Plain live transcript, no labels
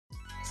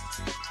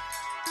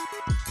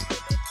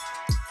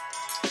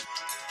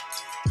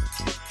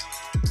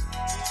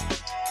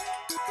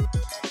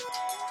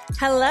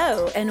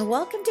Hello, and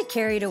welcome to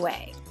Carried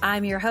Away.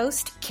 I'm your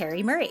host,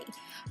 Carrie Murray.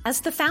 As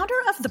the founder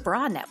of the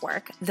BRA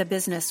Network, the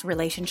Business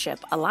Relationship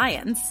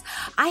Alliance,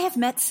 I have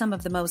met some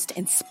of the most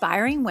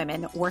inspiring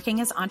women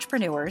working as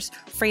entrepreneurs,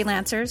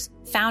 freelancers,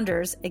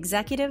 founders,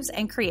 executives,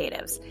 and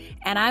creatives,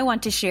 and I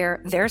want to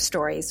share their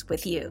stories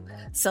with you.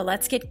 So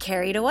let's get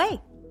carried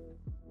away.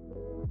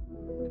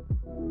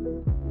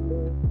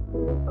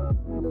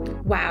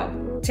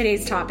 Wow,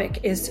 today's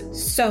topic is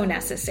so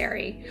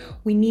necessary.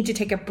 We need to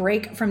take a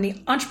break from the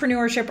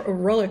entrepreneurship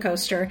roller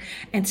coaster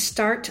and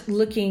start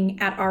looking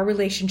at our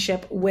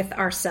relationship with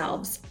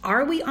ourselves.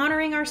 Are we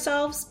honoring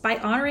ourselves by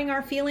honoring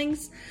our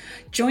feelings?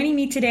 Joining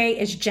me today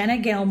is Jenna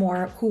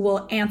Gilmore, who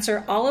will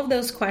answer all of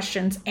those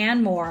questions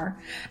and more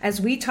as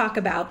we talk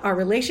about our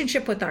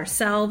relationship with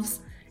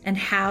ourselves and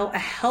how a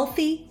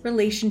healthy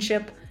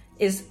relationship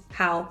is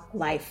how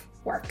life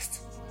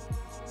works.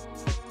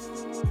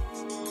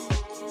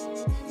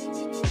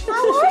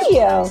 How are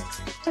you?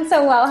 I'm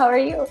so well. How are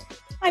you?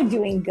 I'm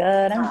doing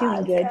good.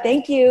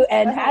 Thank you.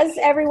 And as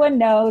everyone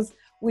knows,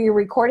 we're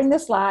recording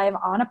this live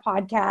on a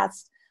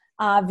podcast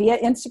via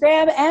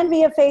Instagram and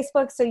via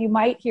Facebook. So you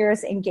might hear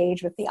us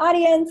engage with the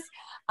audience.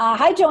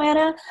 Hi,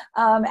 Joanna,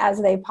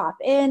 as they pop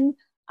in.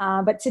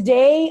 But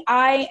today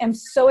I am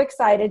so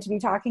excited to be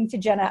talking to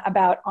Jenna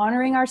about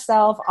honoring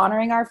ourselves,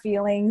 honoring our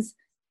feelings,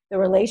 the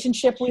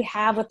relationship we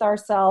have with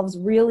ourselves,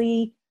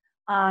 really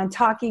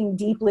talking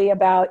deeply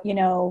about,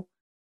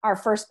 our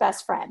first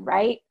best friend,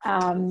 right?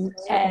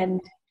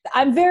 And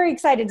I'm very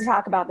excited to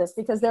talk about this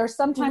because there are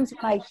sometimes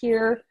when I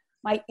hear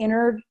my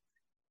inner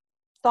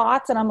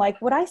thoughts and I'm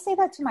like, would I say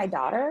that to my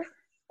daughter?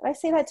 Would I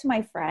say that to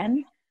my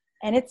friend?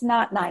 And it's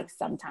not nice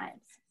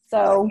sometimes.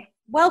 So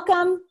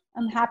welcome.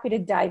 I'm happy to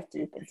dive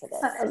deep into this.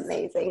 That's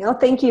amazing. Well,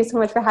 thank you so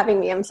much for having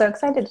me. I'm so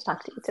excited to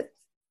talk to you today.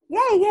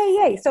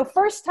 Yay. So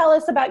first, tell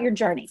us about your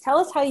journey. Tell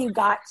us how you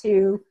got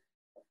to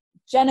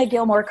Jenna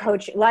Gilmore,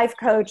 coach, life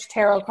coach,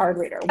 tarot card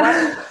reader.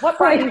 What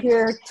brought you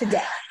here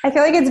today? I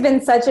feel like it's been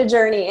such a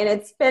journey, and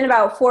it's been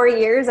about 4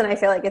 years, and I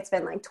feel like it's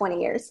been like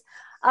 20 years.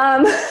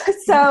 Oh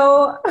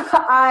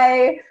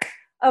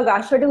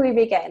gosh, where do we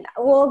begin?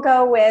 We'll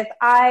go with,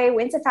 I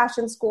went to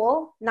fashion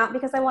school, not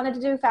because I wanted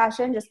to do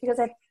fashion, just because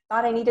I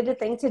thought I needed a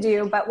thing to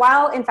do. But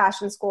while in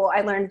fashion school,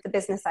 I learned the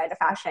business side of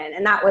fashion,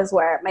 and that was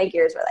where my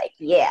gears were like,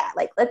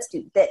 let's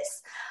do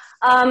this.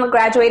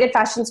 Graduated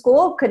fashion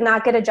school, could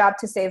not get a job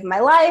to save my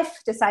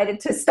life, decided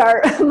to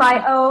start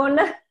my own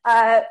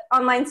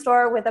online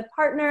store with a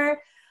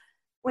partner.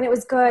 When it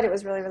was good, it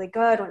was really, really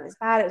good. When it was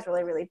bad, it was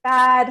really, really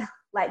bad.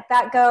 Let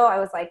that go. I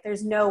was like,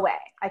 there's no way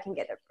I can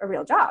get a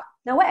real job.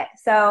 No way.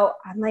 So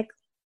I'm like,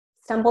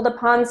 stumbled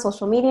upon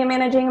social media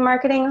managing and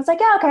marketing. I was like,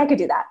 yeah, okay, I could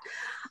do that.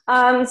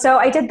 So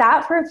I did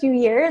that for a few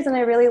years and I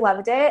really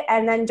loved it.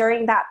 And then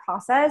during that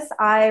process,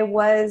 I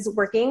was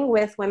working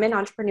with women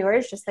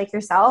entrepreneurs just like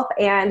yourself.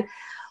 And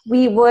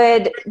we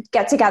would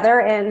get together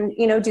and,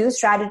 do the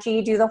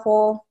strategy, do the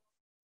whole,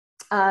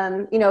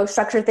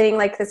 structure thing.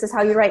 Like, this is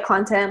how you write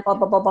content, blah,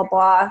 blah, blah, blah,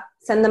 blah,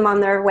 send them on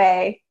their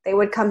way. They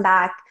would come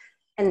back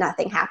and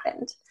nothing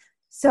happened.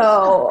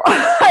 So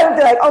I would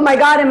be like, oh my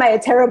God, am I a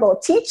terrible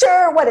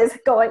teacher? What is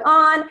going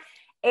on?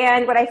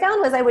 And what I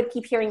found was I would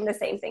keep hearing the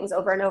same things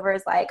over and over.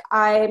 Is like,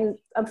 I'm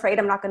afraid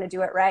I'm not going to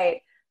do it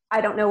right. I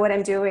don't know what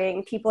I'm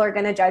doing. People are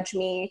going to judge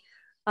me.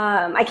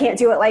 I can't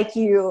do it like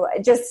you.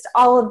 Just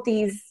all of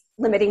these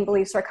limiting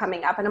beliefs are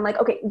coming up. And I'm like,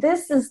 okay,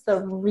 this is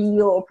the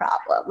real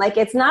problem. Like,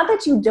 it's not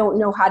that you don't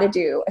know how to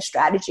do a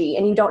strategy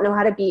and you don't know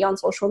how to be on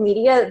social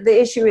media.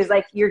 The issue is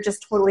like, you're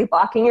just totally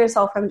blocking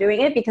yourself from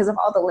doing it because of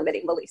all the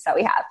limiting beliefs that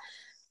we have.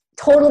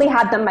 Totally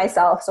had them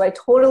myself. So I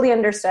totally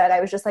understood. I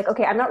was just like,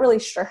 okay, I'm not really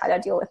sure how to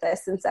deal with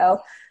this. And so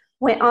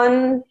went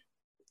on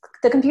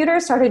the computer,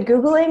 started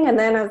Googling, and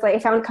then I was like, I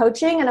found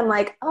coaching and I'm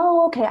like,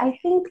 oh, okay, I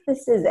think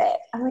this is it.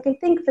 I'm like, I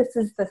think this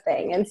is the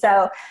thing. And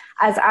so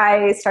as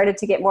I started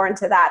to get more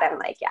into that, I'm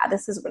like, yeah,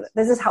 this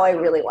is how I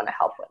really want to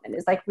help women,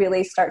 is like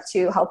really start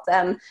to help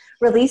them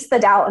release the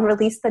doubt and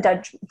release the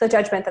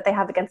judgment that they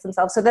have against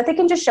themselves so that they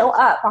can just show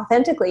up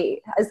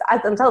authentically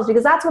as themselves,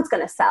 because that's what's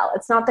going to sell.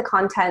 It's not the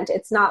content.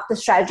 It's not the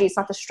strategy. It's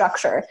not the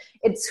structure.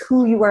 It's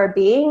who you are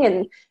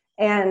being.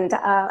 And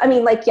I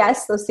mean, like,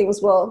 yes, those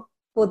things will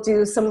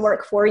do some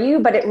work for you,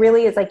 but it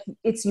really is like,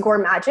 it's your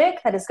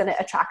magic that is going to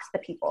attract the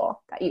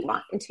people that you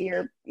want into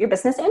your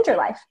business and your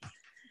life.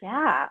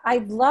 Yeah. I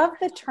love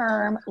the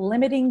term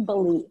limiting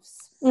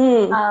beliefs.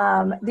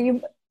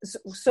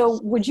 So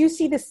would you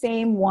see the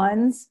same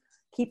ones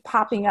keep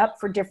popping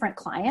up for different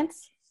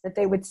clients, that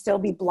they would still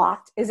be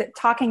blocked? Is it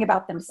talking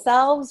about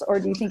themselves, or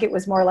do you think it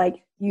was more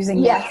like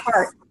using their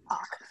heart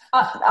talk?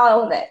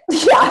 All of it.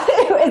 Yeah,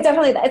 it's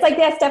definitely that. It's like,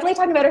 yes, definitely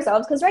talking about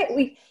ourselves. Because, right,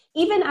 we,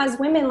 even as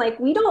women, like,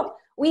 we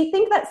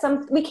think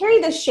that we carry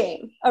this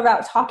shame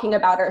about talking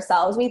about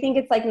ourselves. We think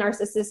it's like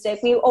narcissistic.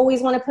 We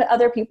always want to put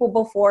other people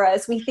before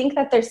us. We think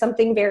that there's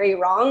something very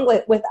wrong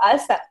with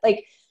us, that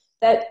like,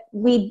 that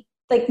we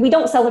like we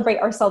don't celebrate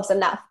ourselves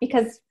enough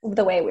because of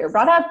the way we were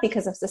brought up,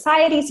 because of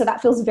society. So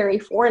that feels very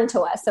foreign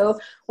to us. So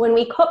when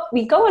we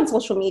go on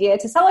social media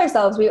to sell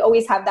ourselves, we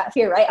always have that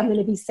fear, right? I'm going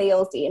to be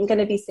salesy. I'm going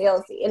to be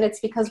salesy. And it's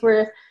because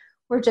we're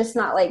just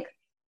not like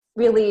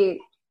really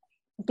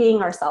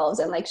being ourselves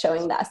and like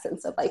showing the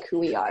essence of like who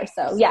we are.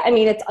 So yeah, I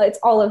mean, it's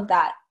all of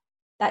that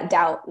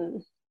doubt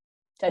and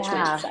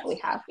judgments that we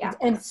have. Yeah.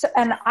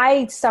 And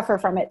I suffer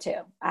from it too.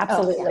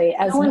 Absolutely.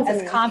 Oh, yeah.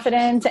 As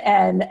confident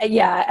and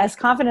as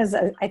confident as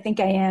I think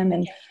I am.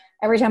 And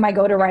every time I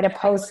go to write a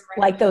post,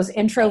 like those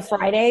intro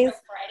Fridays,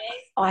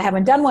 I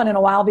haven't done one in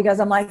a while because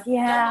I'm like,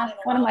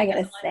 what am I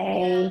going to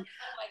say?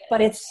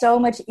 But it's so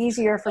much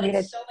easier for me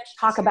to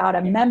talk about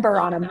a member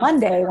on a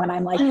Monday when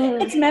I'm like,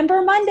 it's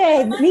Member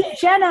Monday, meet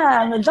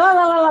Jenna, blah, blah,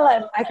 blah,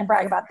 blah. I can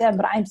brag about them,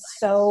 but I'm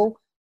so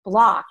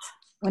blocked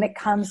when it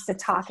comes to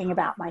talking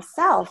about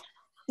myself,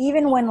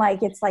 even when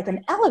like it's like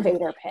an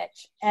elevator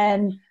pitch.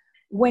 And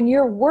when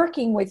you're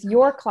working with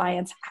your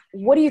clients,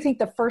 what do you think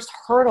the first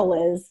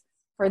hurdle is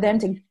for them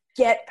to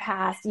get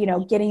past,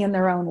 getting in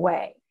their own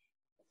way?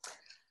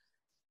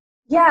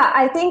 Yeah,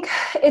 I think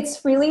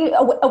it's really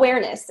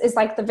awareness is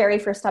like the very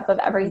first step of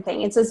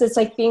everything. It's just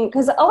like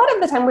because a lot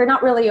of the time we're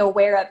not really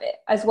aware of it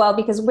as well,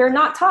 because we're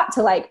not taught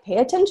to like pay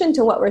attention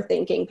to what we're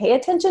thinking, pay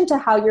attention to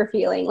how you're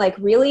feeling, like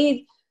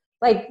really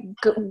like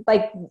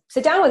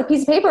sit down with a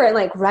piece of paper and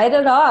like write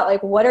it out.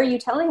 Like, what are you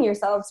telling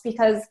yourselves?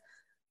 Because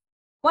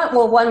one,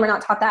 we're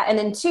not taught that. And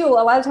then two,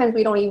 a lot of times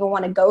we don't even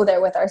want to go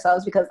there with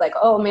ourselves because like,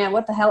 oh man,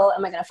 what the hell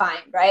am I going to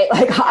find? Right?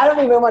 Like, I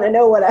don't even want to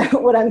know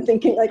what I'm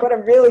thinking, like what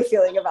I'm really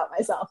feeling about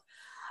myself.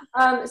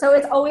 So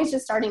it's always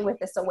just starting with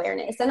this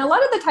awareness. And a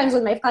lot of the times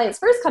when my clients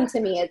first come to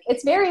me,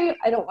 it's very,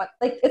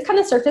 it's kind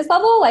of surface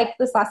level. Like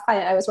this last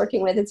client I was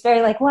working with, it's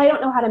very like, well, I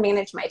don't know how to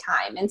manage my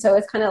time. And so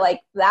it's kind of like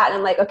that. And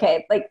I'm like,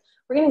 okay, like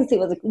we're going to see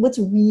what's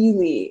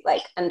really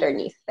like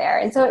underneath there.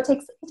 And so it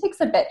takes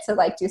a bit to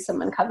like do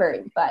some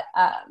uncovering, but,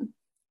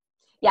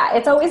 yeah,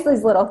 it's always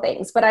these little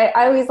things. But I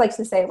always like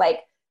to say like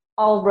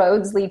all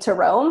roads lead to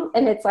Rome.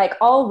 And it's like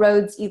all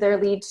roads either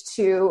lead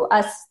to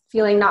us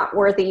feeling not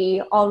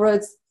worthy, all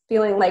roads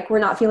feeling like we're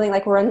not feeling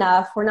like we're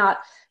enough. We're not,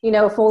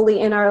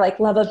 fully in our like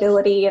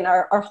lovability and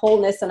our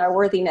wholeness and our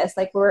worthiness.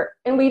 Like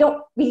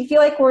we feel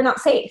like we're not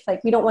safe.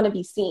 Like we don't want to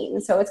be seen.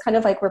 So it's kind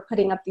of like we're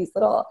putting up these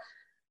little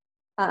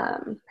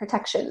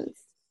protection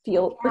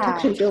fields,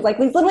 like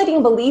these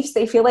limiting beliefs.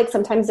 They feel like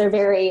sometimes they're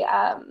very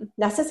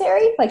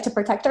necessary, like to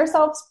protect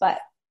ourselves, but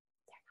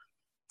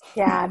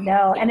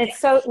and it's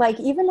so like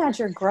even as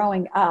you're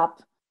growing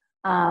up,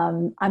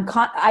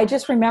 I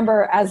just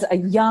remember as a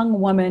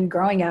young woman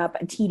growing up,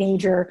 a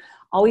teenager,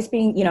 always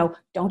being,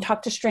 don't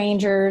talk to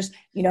strangers,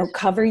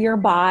 cover your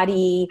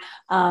body,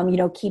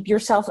 keep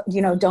yourself,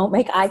 don't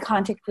make eye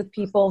contact with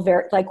people.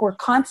 Like we're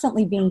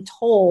constantly being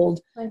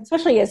told,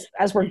 especially as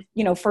we're,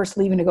 first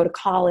leaving to go to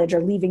college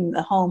or leaving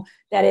the home,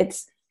 that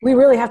we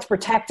really have to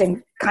protect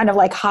and kind of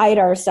like hide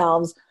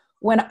ourselves,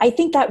 when I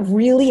think that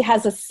really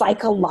has a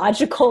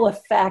psychological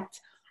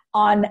effect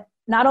on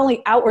not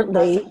only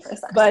outwardly,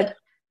 but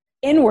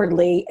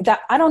inwardly, that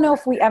I don't know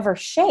if we ever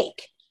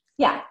shake.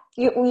 Yeah.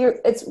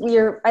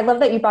 I love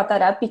that you brought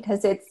that up,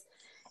 because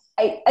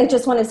I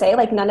just want to say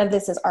like, none of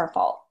this is our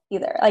fault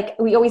either. Like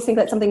we always think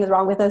that something is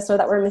wrong with us or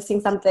that we're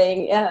missing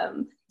something.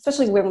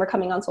 Especially when we're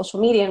coming on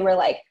social media and we're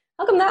like,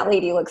 how come that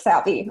lady looks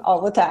happy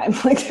all the time?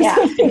 Like there's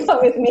something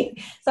wrong with me.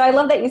 So I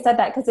love that you said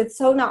that, because it's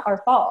so not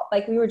our fault.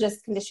 Like we were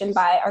just conditioned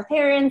by our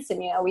parents,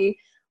 and,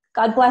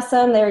 God bless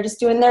them, they were just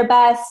doing their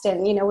best.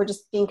 And, we're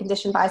just being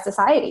conditioned by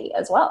society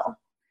as well.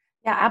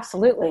 Yeah,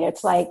 absolutely.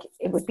 It's like,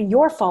 it would be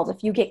your fault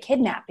if you get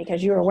kidnapped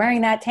because you were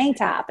wearing that tank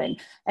top and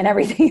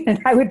everything. And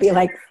I would be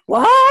like,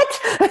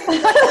 what?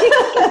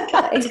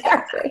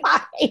 Exactly.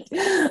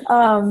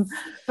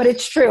 But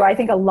it's true. I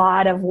think a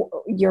lot of,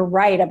 you're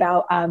right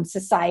about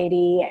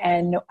society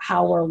and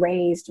how we're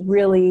raised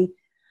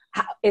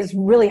is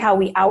really how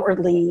we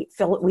outwardly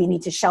feel we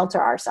need to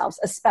shelter ourselves,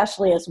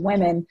 especially as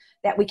women,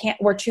 that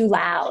we're too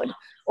loud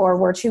or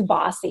we're too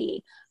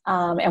bossy.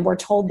 And we're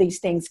told these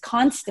things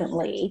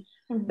constantly.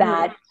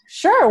 That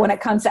sure, when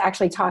it comes to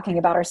actually talking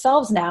about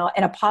ourselves now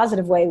in a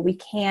positive way, we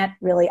can't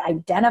really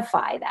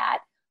identify that,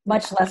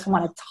 much less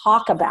want to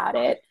talk about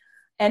it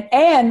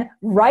and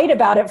write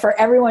about it for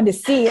everyone to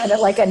see and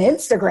like an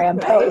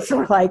Instagram post.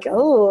 We're like,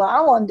 oh, I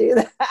don't want to do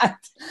that.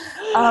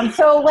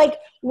 So like,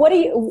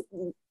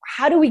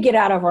 how do we get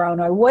out of our own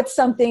way? What's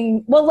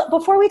something, well,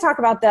 before we talk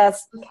about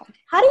this,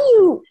 how do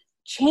you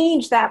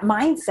change that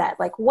mindset?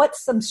 Like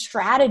what's some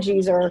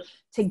strategies or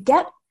to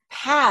get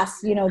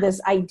past,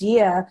 this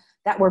idea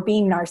that we're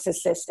being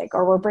narcissistic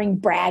or we're being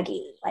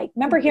braggy? Like,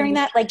 remember hearing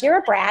that? Like, you're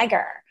a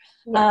bragger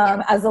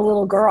as a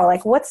little girl.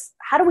 Like,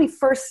 how do we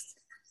first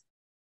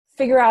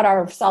figure out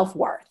our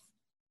self-worth?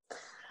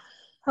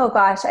 Oh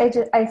gosh,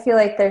 I feel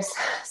like there's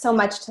so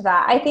much to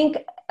that. I think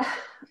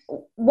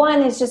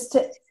one is just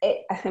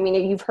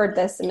you've heard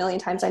this a million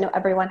times. I know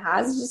everyone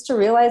has, just to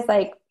realize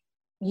like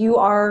you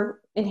are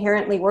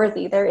inherently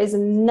worthy. There is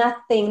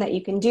nothing that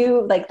you can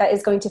do like that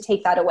is going to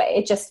take that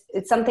away.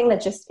 It's something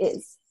that just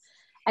is.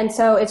 And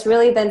so it's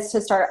really then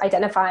to start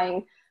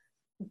identifying,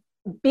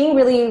 being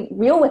really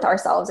real with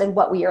ourselves and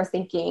what we are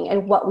thinking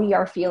and what we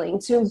are feeling,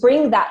 to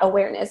bring that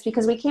awareness,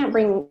 because we can't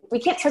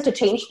start to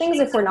change things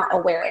if we're not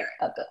aware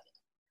of it.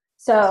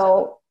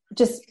 So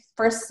just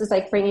first is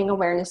like bringing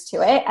awareness to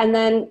it, and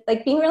then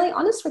like being really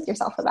honest with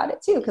yourself about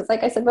it too. Because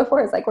like I said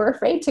before, it's like we're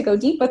afraid to go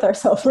deep with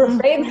ourselves. We're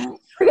afraid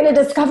we're going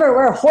to discover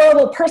we're a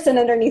horrible person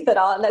underneath it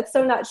all. And that's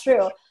so not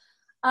true.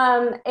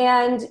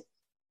 And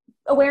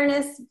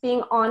awareness,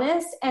 being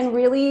honest, and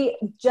really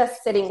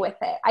just sitting with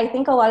it. I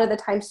think a lot of the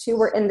times too,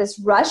 we're in this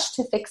rush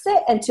to fix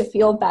it and to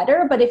feel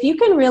better. But if you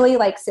can really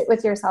like sit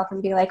with yourself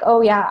and be like,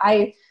 oh yeah,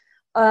 a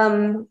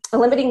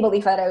limiting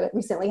belief that I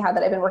recently had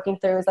that I've been working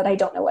through is that I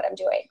don't know what I'm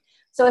doing.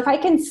 So if I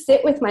can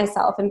sit with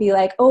myself and be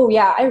like, oh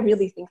yeah, I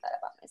really think that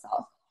about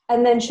myself,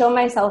 and then show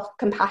myself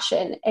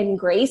compassion and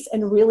grace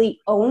and really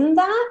own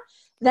that,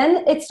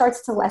 then it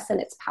starts to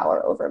lessen its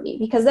power over me.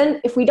 Because then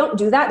if we don't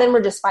do that, then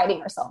we're just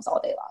fighting ourselves all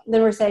day long.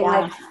 Then we're saying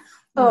like,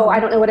 oh, I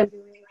don't know what I'm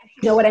doing. I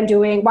don't know what I'm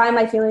doing. Why am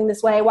I feeling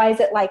this way? Why is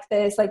it like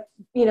this? Like,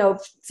 you know,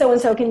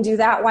 so-and-so can do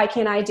that. Why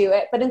can't I do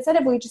it? But instead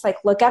of we just like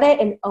look at it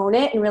and own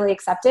it and really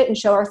accept it and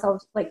show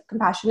ourselves like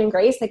compassion and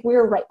grace, like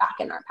we're right back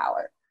in our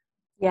power.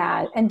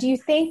 Yeah. And do you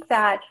think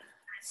that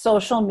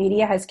social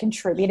media has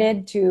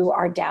contributed to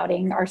our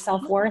doubting our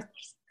self-worth?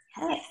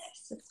 Yes,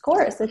 of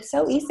course. It's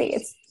so easy.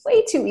 It's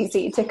way too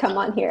easy to come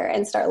on here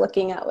and start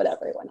looking at what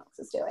everyone else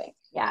is doing.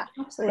 Yeah,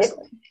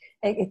 absolutely.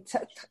 It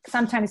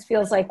sometimes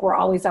feels like we're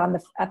always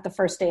at the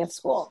first day of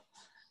school,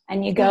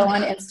 and you go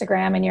on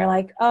Instagram and you're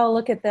like, oh,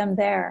 look at them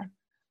there.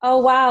 Oh,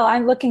 wow,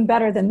 I'm looking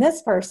better than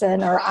this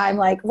person. Or I'm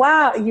like,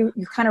 wow, you're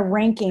kind of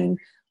ranking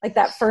like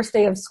that first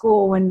day of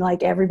school when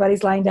like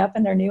everybody's lined up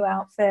in their new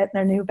outfit,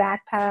 their new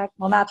backpack.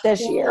 Well, not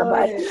this year,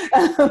 but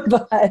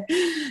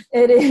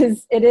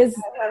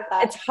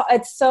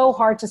it's so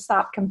hard to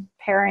stop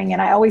comparing.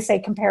 And I always say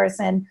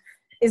comparison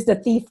is the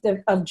thief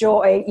of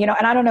joy, you know,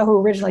 and I don't know who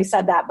originally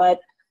said that,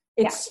 but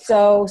it's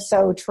so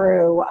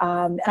true.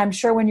 And I'm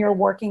sure when you're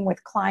working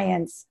with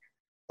clients,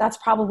 that's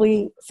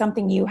probably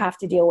something you have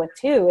to deal with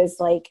too, is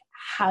like,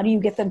 how do you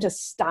get them to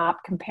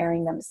stop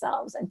comparing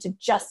themselves and to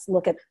just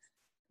look at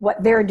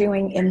what they're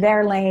doing in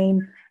their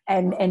lane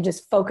and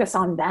just focus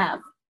on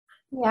them?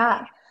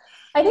 Yeah.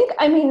 I think,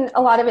 I mean,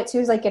 a lot of it too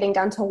is like getting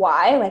down to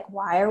why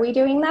are we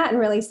doing that, and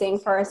really seeing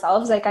for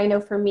ourselves. Like, I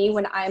know for me,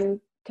 when I'm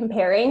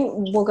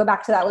comparing, we'll go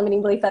back to that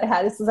limiting belief that I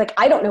had. This is like,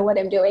 I don't know what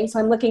I'm doing. So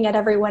I'm looking at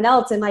everyone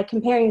else and like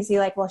comparing to see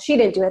like, well, she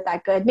didn't do it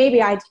that good.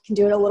 Maybe I can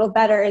do it a little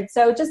better. And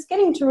so just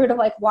getting to the root of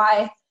like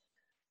why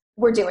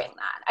we're doing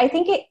that. I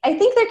think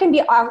there can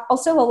be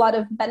also a lot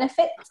of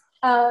benefit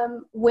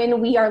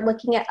when we are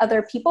looking at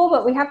other people,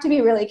 but we have to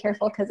be really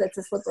careful because it's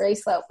a slippery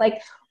slope.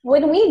 Like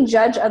when we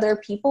judge other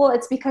people,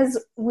 it's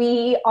because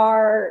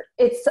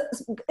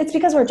it's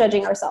because we're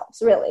judging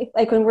ourselves, really.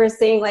 Like when we're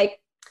saying like,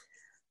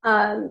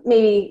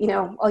 maybe, you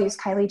know, I'll use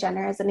Kylie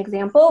Jenner as an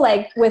example,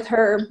 like with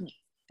her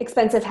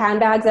expensive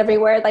handbags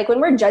everywhere. Like when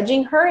we're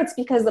judging her, it's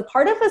because the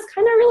part of us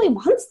kind of really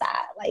wants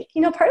that. Like,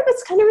 you know, part of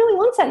us kind of really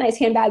wants that nice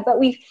handbag, but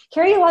we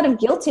carry a lot of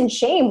guilt and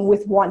shame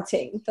with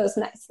wanting those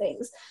nice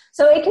things.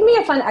 So it can be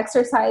a fun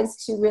exercise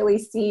to really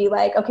see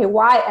like, okay,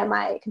 why am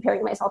I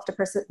comparing myself to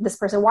this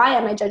person? Why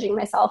am I judging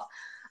myself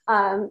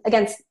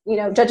against, you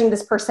know, judging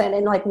this person?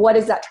 And like, what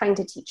is that trying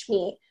to teach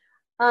me?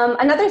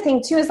 Another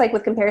thing too is like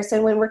with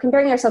comparison, when we're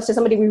comparing ourselves to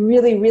somebody we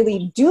really,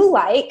 really do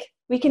like,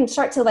 we can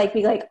start to like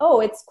be like,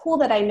 oh, it's cool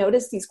that I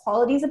noticed these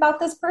qualities about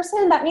this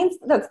person. That means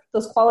that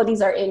those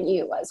qualities are in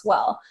you as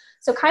well.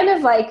 So kind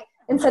of like,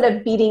 instead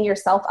of beating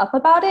yourself up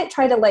about it,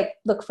 try to like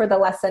look for the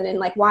lesson in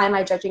like, why am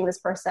I judging this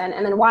person?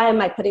 And then why am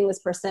I putting this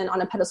person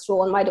on a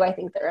pedestal? And why do I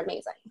think they're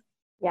amazing?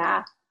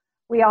 Yeah.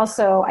 We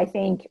also, I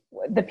think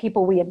the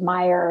people we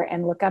admire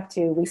and look up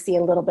to, we see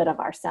a little bit of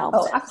ourselves.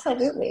 Oh,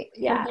 absolutely.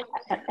 Yeah.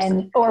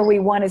 And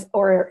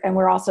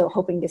we're also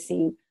hoping to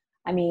see,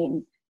 I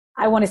mean,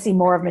 I want to see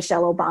more of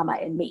Michelle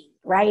Obama in me,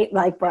 right?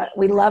 Like, but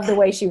we love the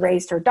way she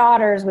raised her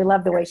daughters. We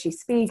love the way she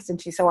speaks,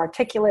 and she's so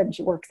articulate and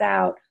she works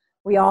out.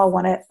 We all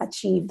want to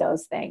achieve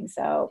those things.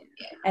 So,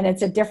 and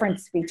it's a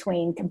difference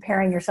between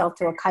comparing yourself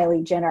to a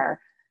Kylie Jenner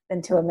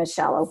than to a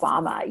Michelle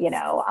Obama, you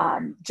know,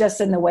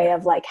 just in the way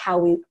of like how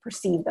we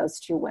perceive those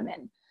two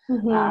women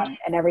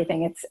and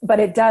everything. But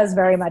it does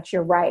very much,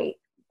 you're right.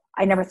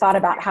 I never thought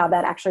about how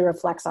that actually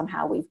reflects on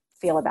how we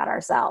feel about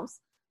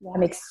ourselves. That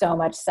makes so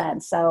much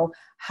sense. So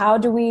how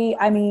do we,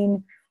 I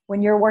mean,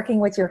 when you're working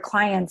with your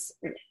clients,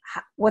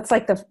 what's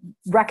like the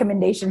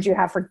recommendations you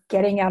have for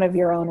getting out of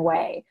your own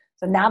way?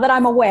 So now that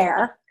I'm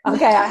aware,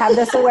 okay, I have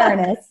this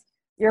awareness,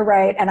 you're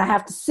right, and I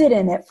have to sit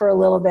in it for a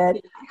little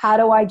bit. How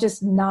do I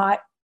just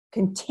not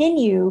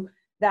continue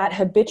that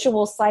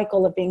habitual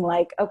cycle of being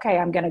like, okay,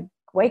 I'm going to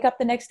wake up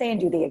the next day and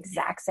do the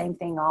exact same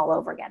thing all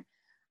over again?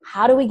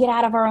 How do we get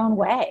out of our own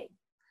way?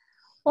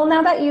 Well,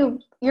 now that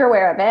you're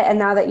aware of it, and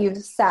now that you've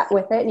sat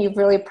with it and you've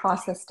really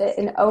processed it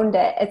and owned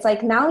it, it's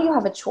like now you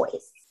have a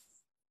choice.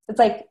 It's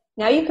like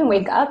now you can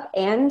wake up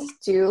and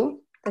do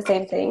the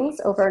same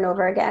things over and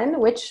over again,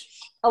 which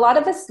a lot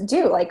of us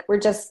do. Like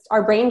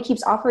our brain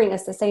keeps offering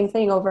us the same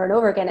thing over and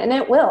over again. And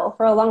it will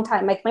for a long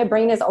time. Like my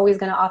brain is always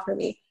going to offer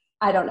me,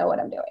 I don't know what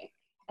I'm doing.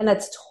 And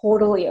that's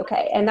totally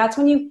okay. And that's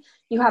when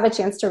you have a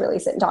chance to really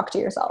sit and talk to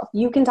yourself.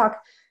 You can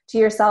talk to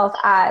yourself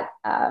at,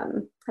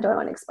 I don't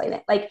want to explain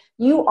it. Like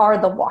you are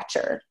the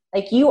watcher,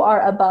 like you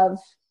are above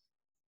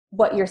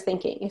what you're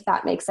thinking, if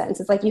that makes sense.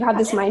 It's like you have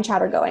this mind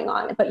chatter going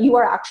on, but you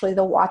are actually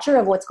the watcher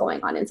of what's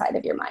going on inside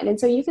of your mind. And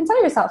so you can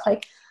tell yourself,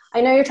 like,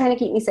 I know you're trying to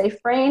keep me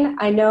safe, brain.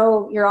 I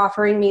know you're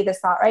offering me this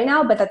thought right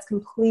now, but that's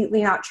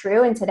completely not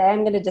true. And today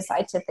I'm going to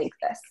decide to think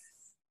this.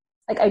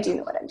 Like, I do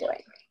know what I'm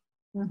doing.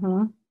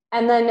 Mm-hmm.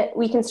 And then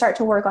we can start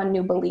to work on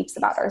new beliefs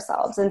about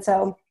ourselves. And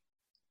so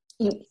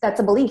that's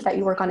a belief that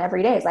you work on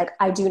every day. Is like,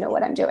 I do know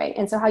what I'm doing.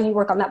 And so how you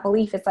work on that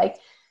belief, it's like,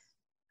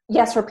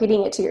 yes,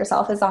 repeating it to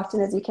yourself as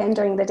often as you can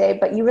during the day,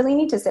 but you really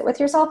need to sit with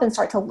yourself and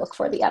start to look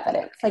for the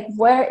evidence. Like,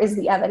 where is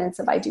the evidence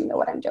of I do know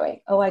what I'm doing?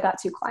 Oh, I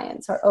got 2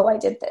 clients, or, oh, I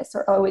did this,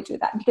 or, oh, I do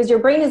that. Because your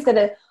brain is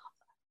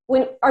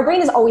our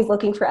brain is always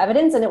looking for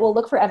evidence, and it will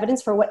look for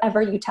evidence for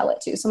whatever you tell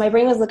it to. So my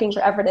brain was looking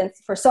for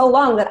evidence for so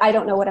long that I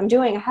don't know what I'm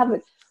doing. I have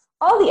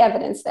all the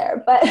evidence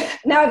there, but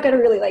now I've got to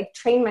really like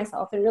train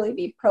myself and really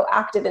be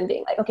proactive in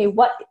being like, okay,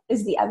 what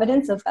is the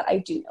evidence of that I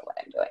do know what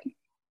I'm doing?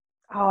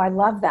 Oh, I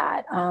love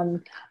that.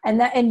 And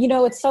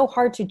it's so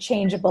hard to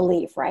change a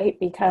belief, right?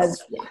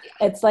 Because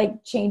it's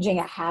like changing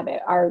a habit.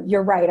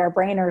 You're right. Our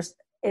brain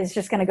is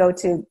just going to go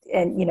to,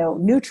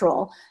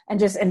 neutral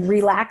and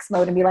relax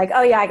mode and be like,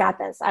 oh yeah, I got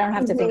this. I don't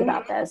have to think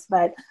about this,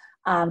 but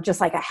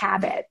just like a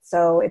habit.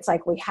 So it's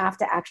like, we have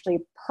to actually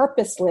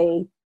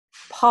purposely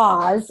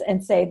pause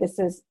and say, this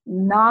is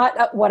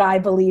not what I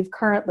believe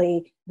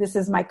currently. This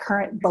is my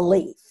current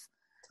belief.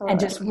 And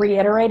just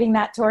reiterating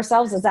that to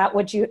ourselves. Is that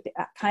what you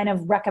kind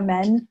of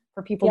recommend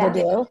for people to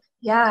do?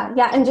 Yeah.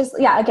 And just,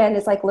 again,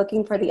 it's like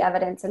looking for the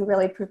evidence and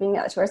really proving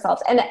that to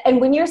ourselves. And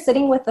when you're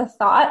sitting with the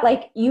thought,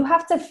 like you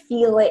have to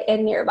feel it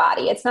in your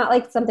body. It's not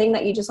like something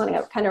that you just want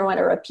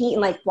to repeat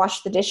and like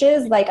wash the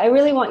dishes. Like, I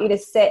really want you to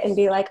sit and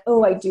be like,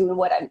 oh, I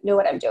know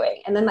what I'm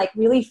doing. And then like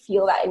really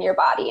feel that in your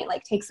body and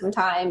like take some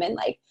time. And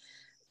like,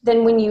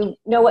 then when you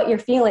know what you're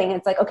feeling,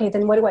 it's like, okay,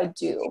 then what do I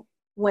do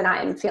when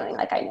I'm feeling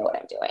like I know what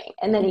I'm doing?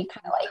 And then you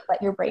kind of like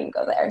let your brain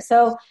go there.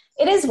 So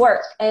it is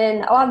work.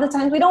 And a lot of the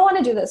times we don't want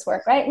to do this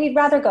work, right? We'd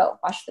rather go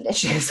wash the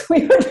dishes.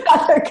 We would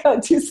rather go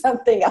do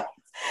something else.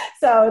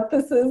 So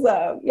this is,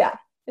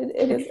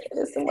 it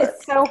is some work.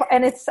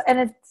 It's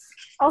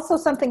also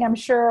something I'm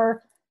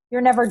sure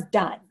you're never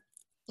done,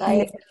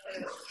 right?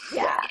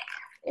 Yeah.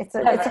 It's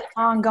an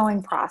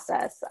ongoing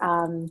process.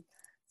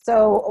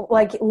 So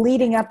like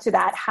leading up to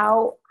that,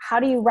 how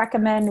do you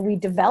recommend we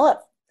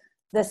develop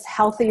this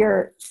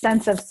healthier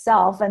sense of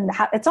self? And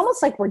it's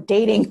almost like we're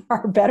dating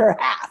our better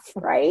half,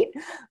 right?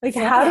 Like,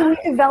 how do we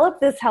develop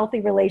this healthy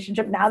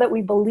relationship now that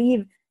we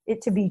believe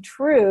it to be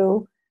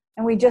true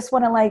and we just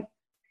want to like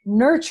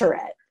nurture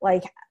it?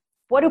 Like,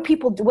 what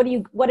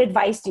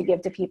advice do you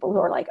give to people who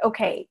are like,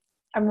 okay,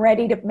 I'm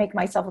ready to make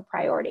myself a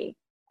priority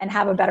and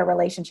have a better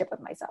relationship with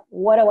myself?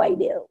 What do I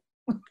do?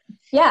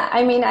 Yeah.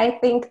 I mean, I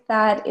think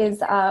that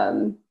is,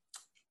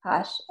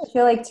 I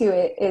feel like too,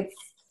 it's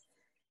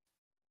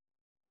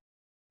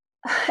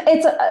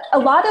a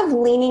lot of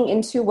leaning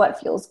into what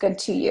feels good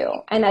to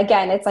you. And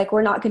again, it's like,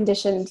 we're not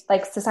conditioned,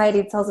 like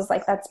society tells us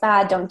like, that's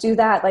bad, don't do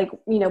that. Like,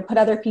 put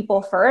other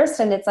people first.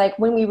 And it's like,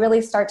 when we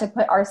really start to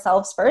put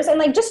ourselves first and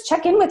like, just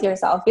check in with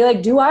yourself, be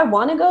like, do I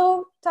want to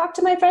go talk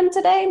to my friend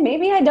today?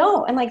 Maybe I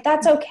don't. And like,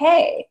 that's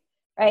okay.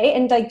 Right.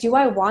 And like, do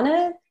I want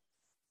to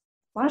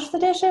wash the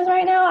dishes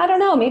right now? I don't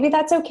know. Maybe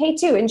that's okay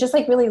too. And just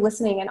like really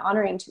listening and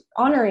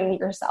honoring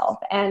yourself.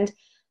 And,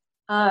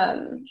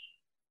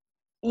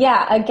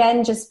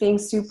 again, just being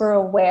super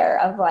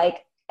aware of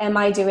like, am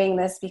I doing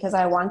this because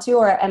I want to,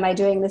 or am I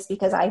doing this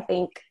because I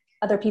think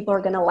other people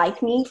are going to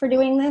like me for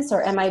doing this?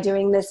 Or am I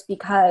doing this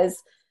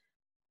because,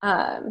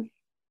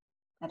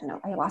 I don't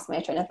know, I lost my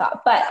train of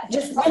thought, but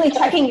just really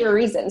checking your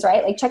reasons,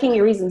 right? Like checking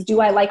your reasons.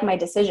 Do I like my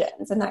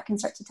decisions? And that can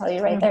start to tell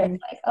you right there.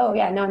 It's like, oh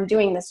yeah, no, I'm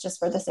doing this just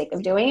for the sake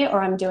of doing it,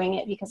 or I'm doing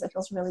it because it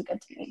feels really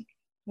good to me.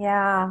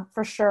 Yeah,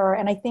 for sure.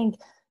 And I think,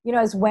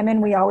 as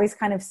women, we always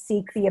kind of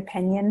seek the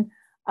opinion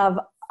of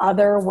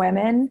other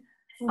women.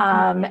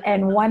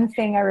 And one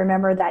thing I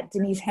remember that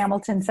Denise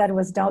Hamilton said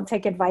was, don't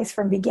take advice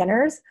from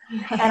beginners.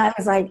 And I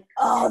was like,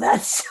 oh,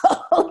 that's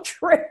so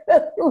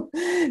true.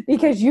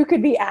 Because you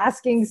could be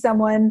asking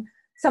someone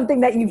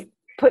something that you've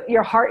put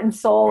your heart and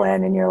soul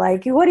in, and you're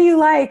like, what do you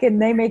like? And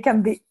they may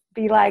come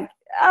be like,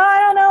 oh, I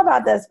don't know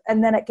about this.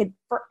 And then it could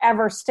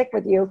forever stick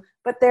with you,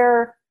 but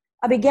they're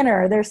a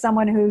beginner. They're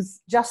someone who's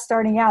just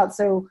starting out.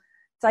 So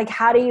it's like,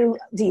 how do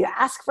you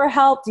ask for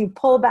help? Do you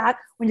pull back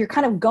when you're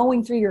kind of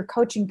going through your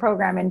coaching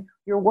program and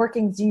you're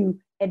working? Do you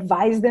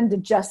advise them to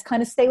just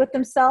kind of stay with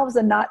themselves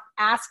and not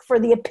ask for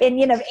the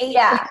opinion of 8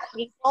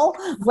 people?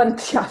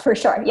 Yeah, for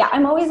sure. Yeah.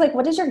 I'm always like,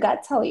 what does your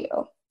gut tell you?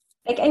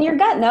 Like, and your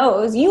gut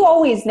knows, you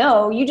always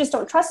know, you just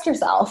don't trust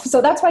yourself.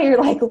 So that's why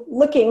you're like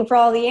looking for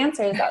all the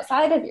answers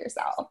outside of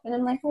yourself. And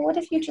I'm like, well, what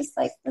if you just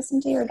like listen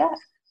to your gut?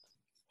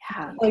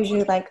 Yeah. Or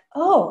you're like,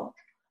 oh,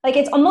 Like,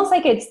 it's almost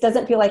like it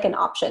doesn't feel like an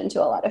option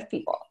to a lot of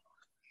people.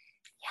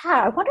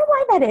 Yeah, I wonder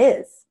why that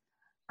is.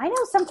 I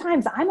know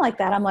sometimes I'm like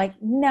that. I'm like,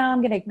 no,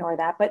 I'm going to ignore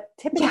that. But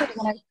typically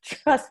when I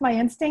trust my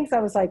instincts, I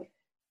was like,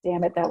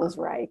 damn it, that was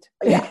right.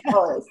 Yeah,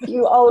 always.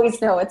 You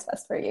always know what's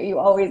best for you. You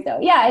always know.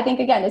 Yeah, I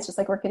think, again, it's just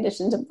like we're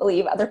conditioned to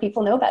believe other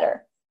people know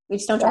better. We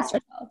just don't trust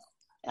ourselves.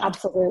 Yeah.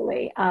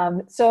 Absolutely.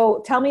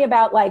 So tell me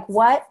about like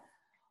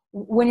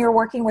when you're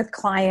working with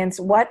clients,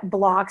 what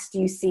blocks do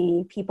you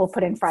see people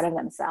put in front of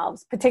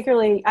themselves?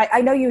 Particularly,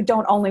 I know you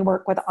don't only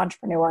work with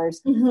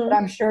entrepreneurs, but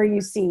I'm sure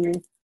you see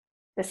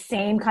the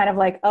same kind of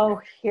like, oh,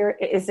 here,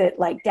 is it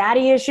like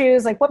daddy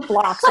issues? Like what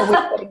blocks are we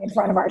putting in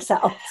front of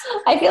ourselves?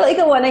 I feel like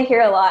the one I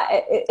hear a lot,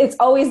 it's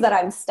always that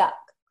I'm stuck.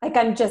 Like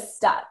I'm just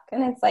stuck.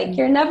 And it's like,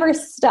 you're never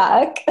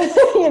stuck.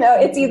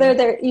 It's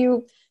either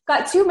you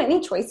got too many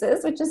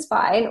choices, which is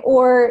fine,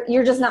 or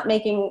you're just not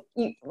making,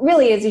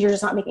 you're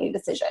just not making a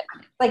decision.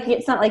 Like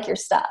it's not like you're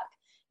stuck.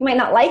 You might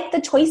not like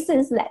the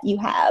choices that you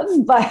have,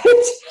 but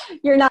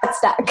you're not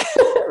stuck,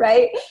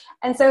 right?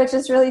 And so it's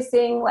just really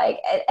seeing like,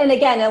 and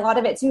again, a lot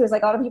of it too is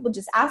like a lot of people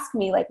just ask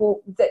me like,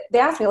 they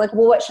ask me like,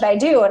 well, what should I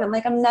do? And I'm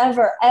like, I'm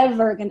never,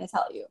 ever going to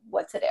tell you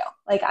what to do.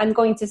 Like, I'm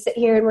going to sit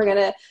here and I'm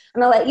going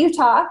to let you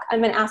talk.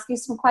 I'm going to ask you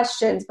some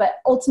questions, but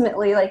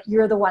ultimately like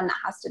you're the one that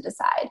has to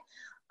decide.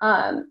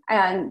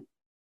 And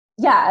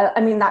yeah, I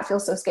mean, that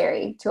feels so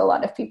scary to a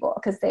lot of people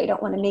because they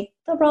don't want to make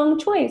the wrong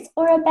choice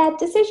or a bad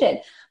decision.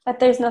 But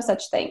there's no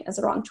such thing as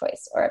a wrong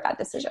choice or a bad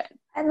decision.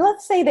 And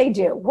let's say they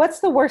do. What's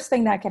the worst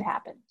thing that could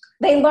happen?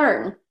 They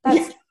learn.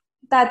 That's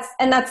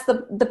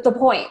the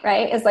point,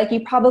 right? Is like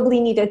you probably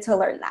needed to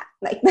learn that.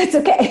 Like that's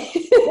okay.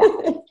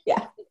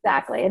 Yeah,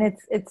 exactly. And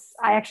it's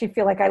I actually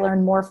feel like I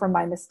learned more from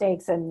my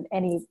mistakes than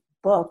any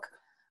book.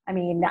 I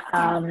mean,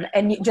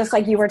 and just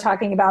like you were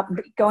talking about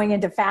going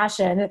into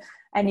fashion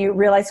and you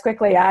realize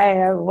quickly,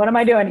 what am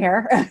I doing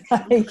here?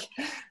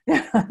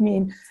 I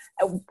mean,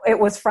 it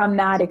was from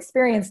that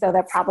experience though,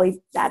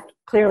 that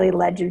clearly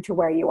led you to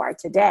where you are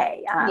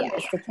today,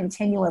 is to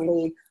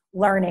continually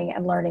learning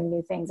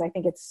new things. I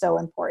think it's so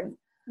important.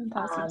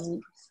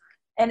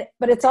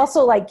 But it's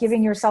also like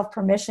giving yourself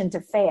permission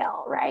to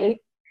fail, right?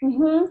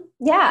 Mm-hmm.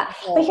 Yeah.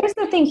 But here's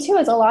the thing too,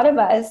 is a lot of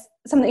us,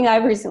 something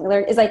I've recently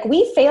learned is like,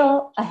 we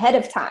fail ahead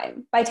of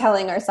time by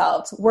telling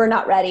ourselves we're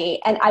not ready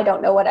and I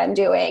don't know what I'm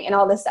doing and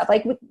all this stuff.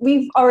 Like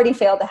we've already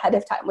failed ahead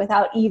of time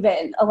without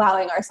even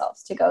allowing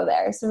ourselves to go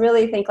there. So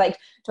really think like,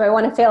 do I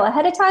want to fail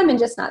ahead of time and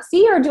just not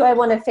see, or do I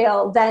want to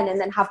fail then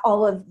and then have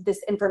all of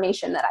this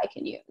information that I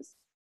can use?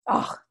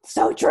 Oh,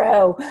 so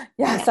true.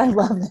 Yes, I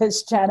love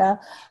this, Jenna.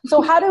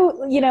 So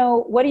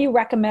what do you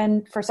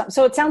recommend for some?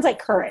 So it sounds like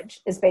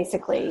courage is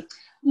basically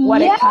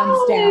what it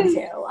comes down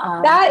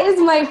to. That is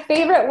my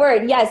favorite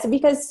word. Yes,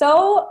 because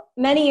so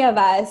many of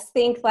us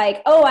think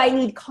like, oh, I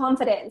need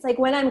confidence. Like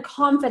when I'm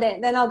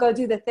confident, then I'll go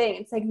do the thing.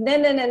 It's like,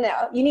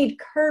 no. You need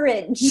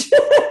courage.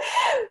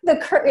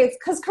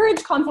 Because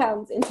courage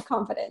compounds into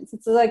confidence.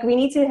 It's like we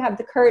need to have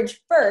the courage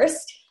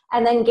first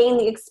and then gain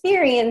the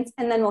experience,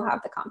 and then we'll have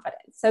the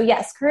confidence. So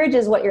yes, courage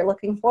is what you're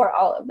looking for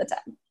all of the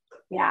time.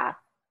 Yeah.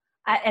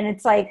 And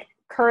it's like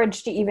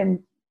courage to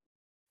even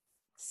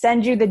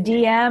send you the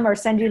DM or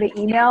send you the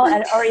email,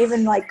 or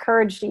even like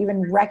courage to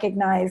even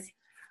recognize,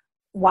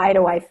 why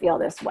do I feel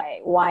this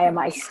way? Why am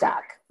I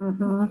stuck?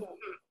 Mm-hmm.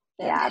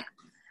 Yeah.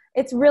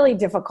 It's really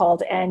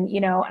difficult. And,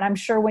 and I'm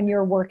sure when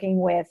you're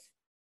working with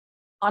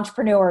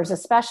entrepreneurs,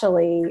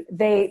 especially,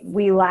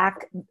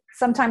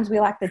 sometimes we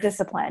lack the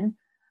discipline,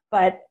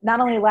 but not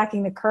only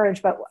lacking the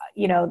courage, but,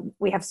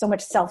 we have so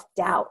much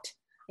self-doubt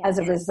as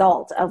a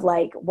result of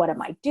like, what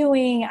am I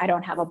doing? I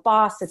don't have a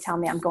boss to tell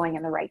me I'm going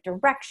in the right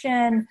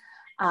direction.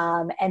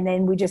 And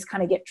then we just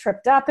kind of get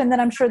tripped up. And then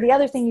I'm sure the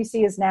other thing you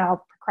see is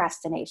now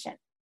procrastination.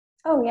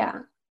 Oh, yeah.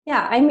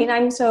 Yeah. I mean,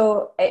 I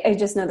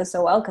just know this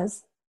so well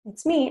because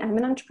it's me. I'm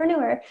an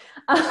entrepreneur.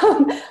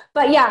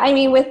 But yeah, I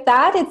mean, with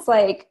that, it's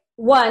like,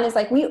 one is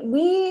like,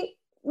 we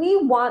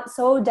want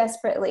so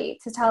desperately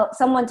to tell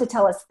someone to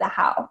tell us the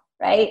how,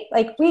 right?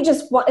 Like we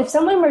just want, if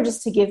someone were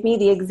just to give me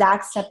the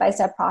exact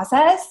step-by-step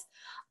process,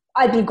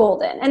 I'd be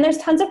golden. And there's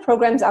tons of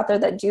programs out there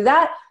that do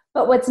that.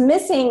 But what's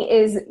missing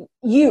is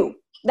you,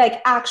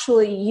 like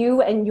actually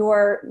you and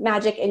your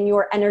magic and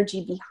your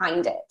energy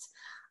behind it.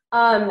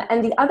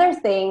 And the other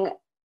thing,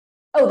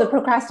 the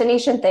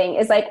procrastination thing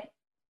is like,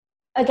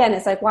 again,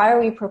 it's like, why are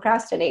we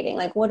procrastinating?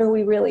 Like, what are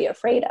we really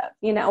afraid of?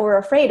 We're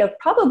afraid of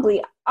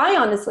I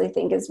honestly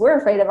think we're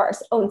afraid of our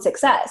own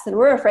success, and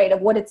we're afraid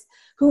of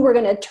who we're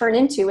going to turn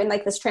into and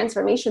like this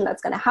transformation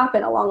that's going to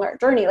happen along our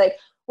journey. Like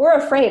we're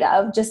afraid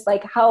of just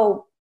like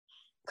how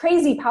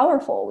crazy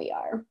powerful we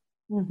are.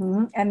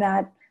 Mm-hmm. And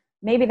that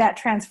maybe that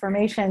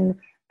transformation,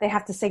 they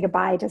have to say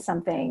goodbye to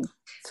something.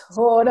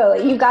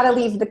 Totally. You got to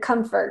leave the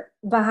comfort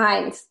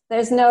behind.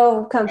 There's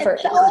no comfort.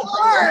 It's so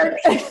hard.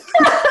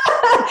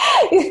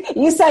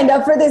 You signed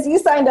up for this. You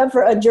signed up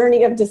for a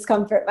journey of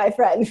discomfort, my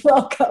friend.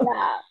 Welcome.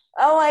 Yeah.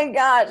 Oh my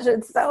gosh,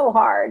 it's so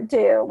hard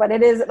too. But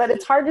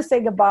it's hard to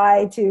say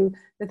goodbye to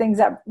the things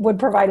that would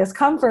provide us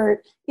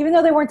comfort, even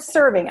though they weren't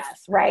serving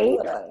us, right?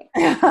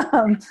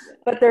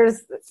 But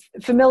there's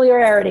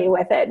familiarity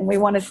with it, and we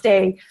want to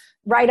stay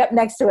right up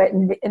next to it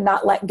and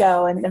not let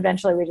go. And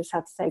eventually we just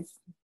have to say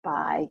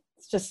bye.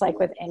 It's just like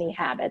with any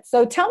habit.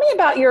 So tell me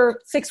about your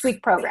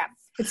 6-week program.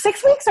 It's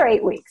 6 weeks or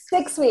 8 weeks?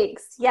 6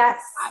 weeks.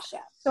 Yes. Gosh, yeah.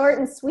 Short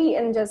and sweet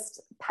and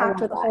just packed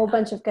with a whole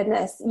bunch of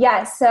goodness.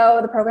 Yes. So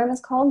the program is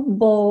called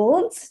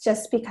Bold,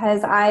 just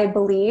because I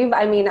believe,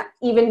 I mean,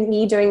 even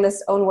me doing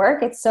this own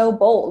work, it's so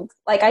bold.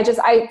 Like I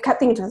kept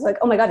thinking to myself, like,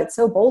 oh my God, it's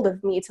so bold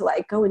of me to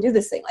like go and do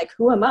this thing. Like,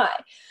 who am I?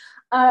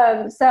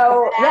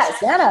 Yes,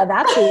 Jenna,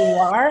 that's who you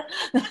are.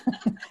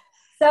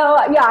 So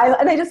yeah,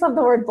 and I just love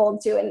the word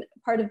bold too. And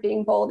part of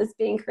being bold is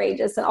being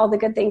courageous and all the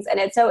good things in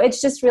it. So it's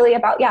just really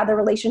about, the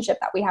relationship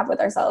that we have with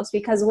ourselves,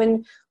 because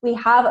when we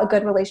have a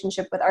good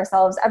relationship with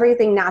ourselves,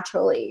 everything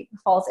naturally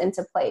falls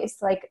into place.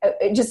 Like I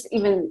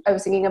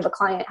was thinking of a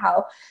client,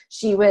 how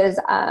she was,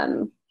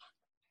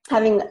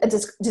 having a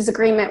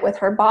disagreement with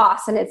her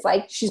boss. And it's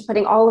like, she's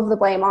putting all of the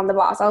blame on the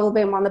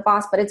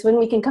boss, but it's when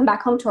we can come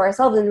back home to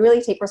ourselves and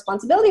really take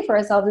responsibility for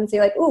ourselves and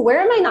say like, oh, where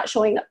am I not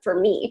showing up for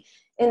me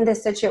in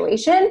this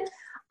situation?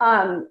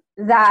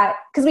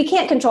 Because we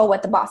can't control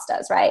what the boss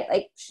does, right?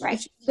 Like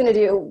she's going to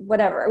do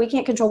whatever. We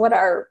can't control what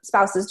our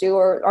spouses do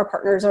or our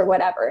partners or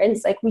whatever. And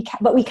it's like,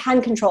 but we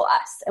can control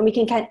us, and we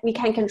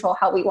can control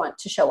how we want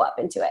to show up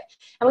into it.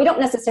 And we don't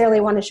necessarily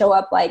want to show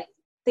up like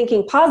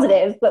thinking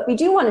positive, but we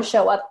do want to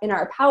show up in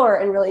our power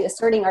and really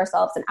asserting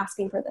ourselves and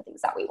asking for the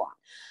things that we want.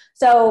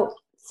 So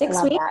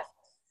 6 weeks. That.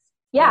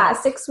 Yeah,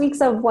 6 weeks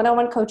of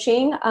one-on-one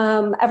coaching.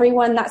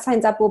 Everyone that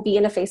signs up will be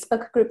in a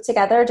Facebook group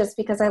together, just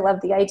because I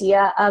love the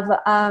idea of,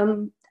 I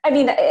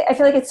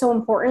feel like it's so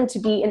important to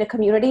be in a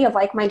community of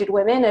like-minded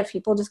women, of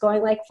people just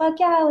going like, fuck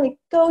yeah, like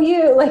go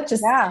you, like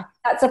just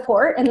that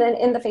support. And then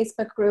in the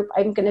Facebook group,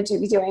 I'm going to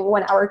be doing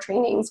 1-hour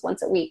trainings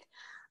once a week,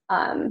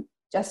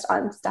 just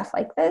on stuff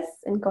like this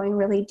and going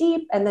really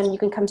deep. And then you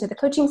can come to the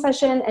coaching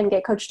session and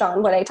get coached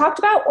on what I talked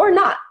about or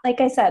not.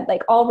 Like I said,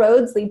 like all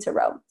roads lead to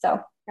Rome.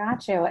 So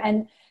got you.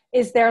 And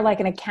is there like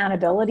an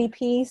accountability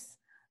piece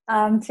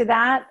to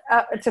that,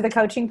 to the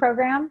coaching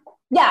program?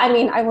 Yeah, I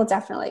mean, I will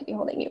definitely be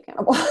holding you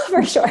accountable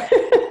for sure.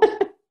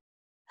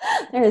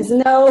 There is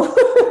no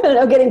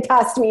getting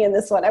past me in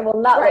this one. I will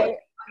not let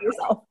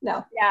yourself.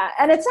 No. Yeah,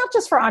 and it's not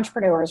just for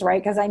entrepreneurs,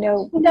 right? Because I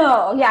know.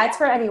 No, yeah, it's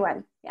for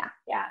anyone. Yeah,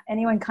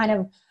 anyone kind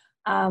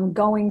of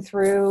going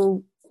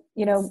through,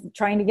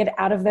 trying to get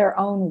out of their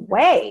own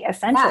way,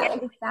 essentially. Yeah,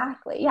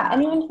 exactly. Yeah.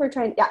 Anyone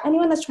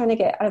that's trying to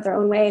get out of their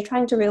own way,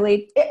 trying to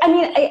really,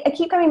 I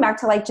keep coming back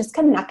to like just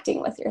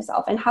connecting with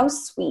yourself and how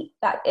sweet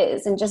that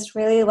is. And just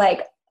really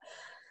like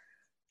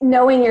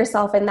knowing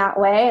yourself in that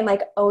way and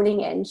like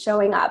owning it and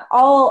showing up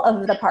all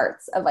of the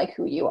parts of like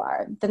who you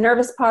are, the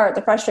nervous part,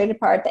 the frustrated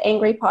part, the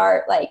angry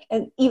part, like,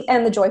 and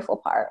the joyful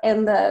part,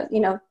 and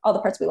the, all the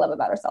parts we love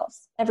about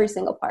ourselves, every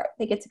single part,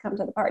 they get to come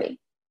to the party.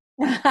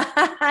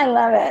 I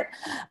love it.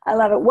 I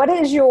love it. What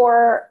is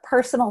your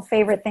personal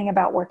favorite thing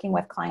about working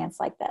with clients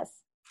like this?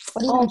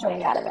 What do you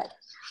enjoy out of it?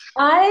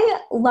 I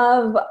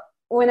love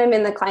when I'm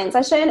in the client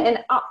session, and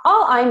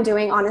all I'm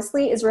doing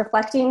honestly is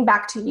reflecting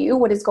back to you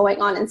what is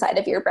going on inside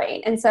of your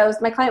brain. And so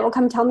my client will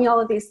come tell me all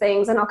of these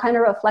things, and I'll kind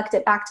of reflect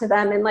it back to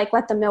them and like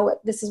let them know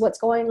this is what's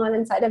going on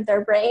inside of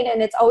their brain.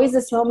 And it's always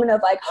this moment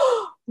of like,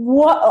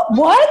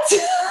 what?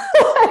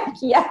 Like,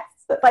 yes.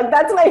 Like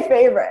that's my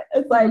favorite.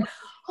 It's like,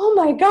 oh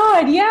my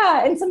God,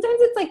 yeah. And sometimes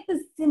it's like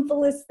the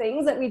simplest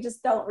things that we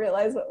just don't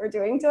realize what we're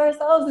doing to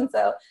ourselves. And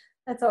so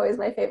that's always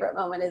my favorite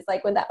moment, is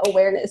like when that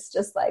awareness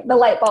just like the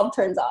light bulb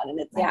turns on and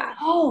it's like,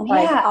 oh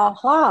like, yeah.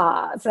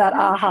 Aha. It's that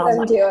aha. What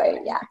I'm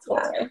doing. Yeah,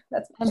 totally.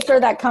 I'm sure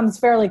that comes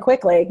fairly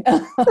quickly.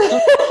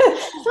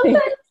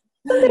 Sometimes.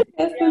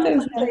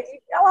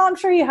 Well, I'm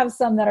sure you have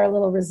some that are a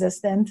little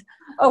resistant.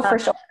 Oh, for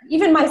sure.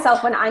 Even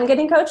myself, when I'm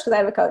getting coached, because I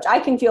have a coach, I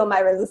can feel my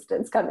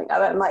resistance coming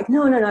up. I'm like,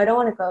 no, I don't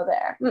want to go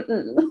there.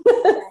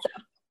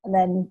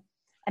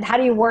 And how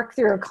do you work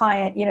through a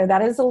client,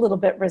 that is a little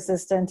bit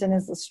resistant and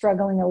is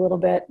struggling a little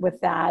bit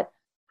with that?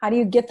 How do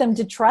you get them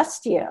to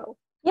trust you?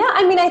 Yeah,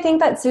 I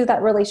think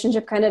that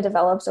relationship kind of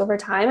develops over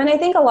time. And I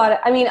think a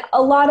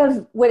lot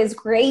of what is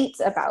great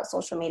about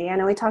social media, I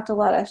know we talked a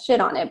lot of shit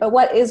on it, but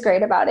what is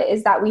great about it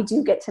is that we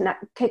do get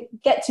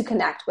to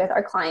connect with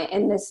our client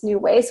in this new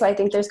way. So I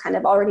think there's kind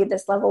of already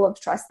this level of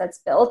trust that's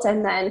built.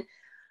 And then,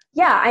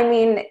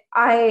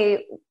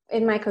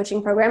 in my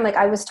coaching program, like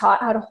I was taught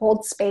how to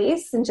hold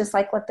space and just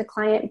like let the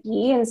client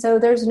be. And so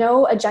there's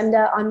no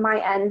agenda on my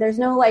end. There's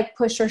no like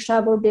push or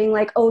shove or being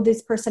like, oh,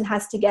 this person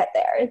has to get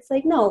there. It's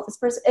like, no, this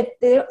person, if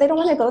they don't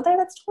want to go there,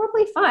 that's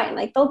totally fine.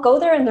 Like they'll go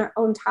there in their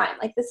own time.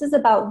 Like this is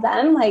about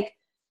them, like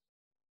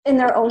in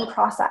their own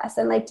process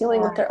and like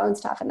dealing with their own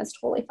stuff. And it's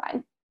totally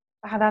fine.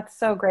 Wow, that's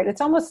so great.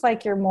 It's almost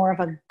like you're more of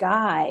a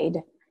guide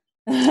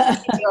than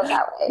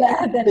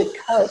a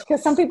coach,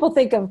 because some people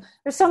think of,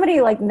 there's so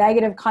many like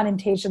negative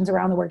connotations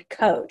around the word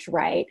coach,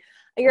 right?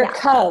 You're a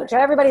coach.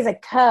 Everybody's a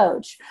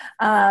coach.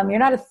 You're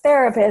not a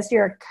therapist.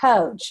 You're a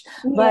coach.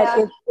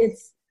 But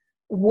it's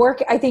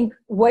work. I think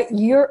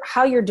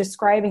how you're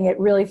describing it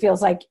really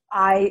feels like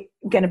you're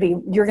going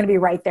to be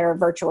right there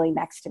virtually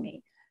next to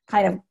me,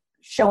 kind of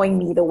showing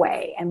me the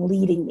way and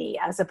leading me,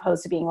 as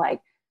opposed to being like,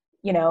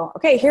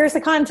 okay, here's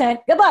the content.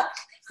 Good luck.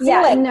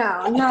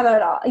 No, not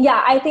at all.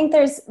 Yeah. I think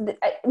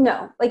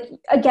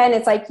again,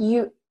 it's like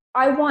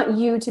I want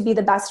you to be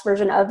the best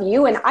version of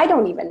you. And I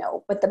don't even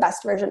know what the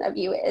best version of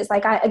you is.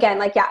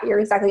 You're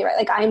exactly right.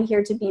 Like, I'm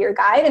here to be your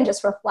guide and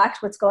just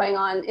reflect what's going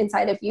on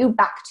inside of you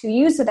back to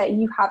you, so that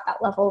you have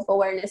that level of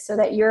awareness, so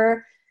that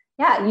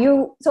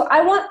so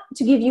I want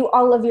to give you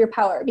all of your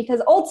power,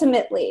 because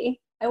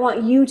ultimately I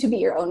want you to be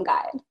your own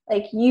guide.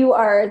 Like, you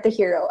are the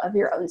hero of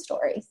your own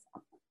stories.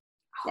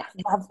 Yeah.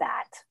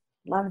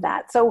 Love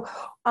that. So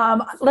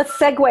let's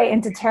segue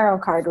into tarot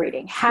card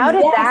reading. How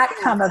did that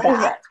come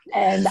about?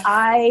 And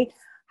I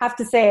have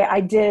to say,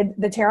 I did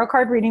the tarot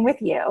card reading with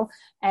you.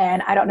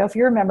 And I don't know if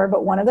you remember,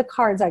 but one of the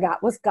cards I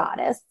got was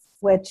Goddess,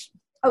 which...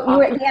 Oh, you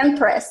were the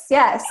Empress,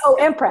 yes. Oh,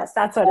 Empress,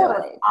 that's what it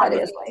was,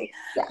 obviously.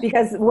 Yeah.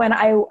 Because when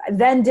I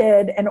then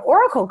did an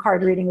Oracle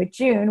card reading with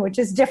June, which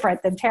is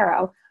different than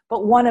tarot,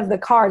 but one of the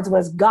cards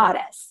was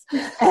Goddess.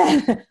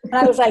 And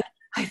I was like,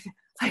 I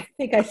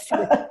think I see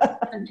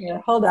it here.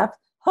 Hold up.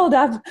 So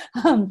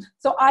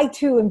I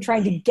too am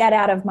trying to get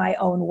out of my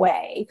own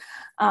way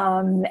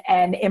and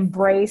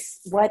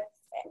embrace what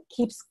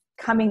keeps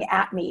coming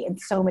at me in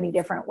so many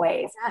different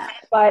ways.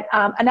 But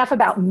enough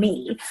about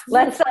me.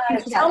 Let's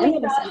tell me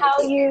about how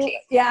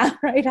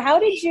how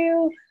did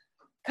you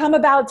come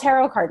about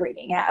tarot card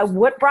reading?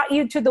 What brought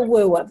you to the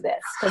woo of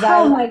this?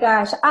 My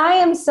gosh, I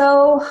am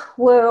so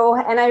woo,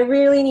 and I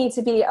really need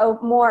to be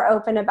more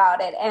open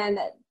about it. And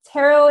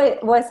tarot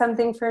was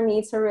something for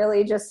me to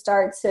really just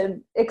start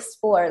to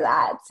explore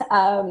that.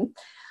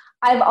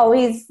 I've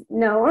always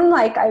known,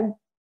 like, I'm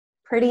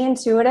pretty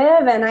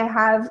intuitive, and I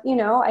have,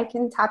 I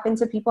can tap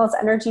into people's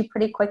energy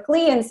pretty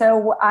quickly. And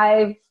so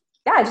I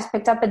just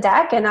picked up a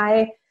deck, and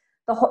a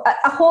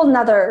whole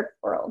nother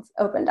world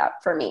opened up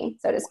for me,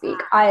 so to speak.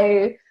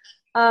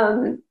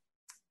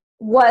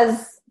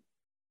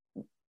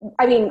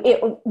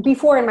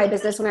 Before in my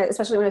business,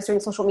 especially when I was doing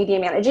social media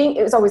managing,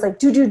 it was always like,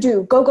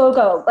 do,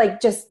 go. Like,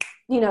 just,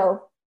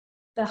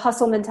 the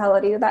hustle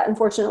mentality that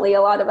unfortunately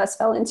a lot of us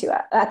fell into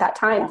at that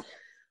time.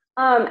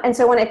 And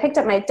so when I picked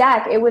up my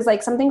deck, it was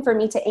like something for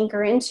me to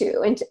anchor into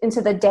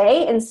the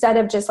day, instead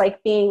of just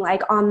like being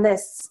like on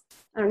this,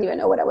 I don't even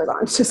know what I was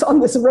on, just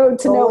on this road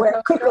to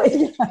nowhere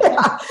quickly.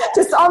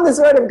 Just on this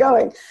road of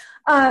going.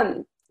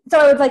 So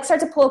I would like start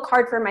to pull a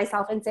card for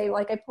myself and say,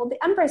 like, I pulled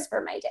the Empress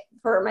for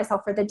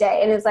myself for the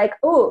day. And it's like,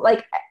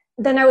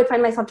 then I would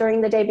find myself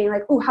during the day being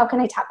like, how can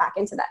I tap back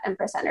into that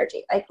Empress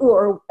energy? Like,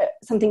 or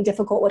something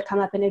difficult would come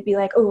up, and it'd be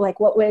like, like,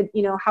 what would,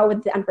 how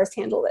would the Empress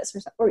handle this,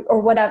 or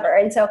whatever.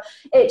 And so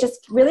it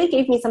just really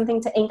gave me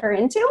something to anchor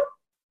into.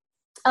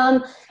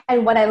 And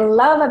what I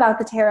love about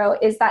the tarot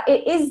is that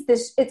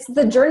it's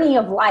the journey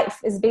of life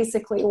is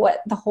basically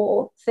what the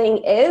whole thing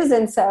is.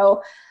 And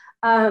so,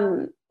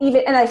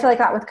 and I feel like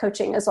that with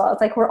coaching as well. It's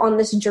like we're on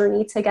this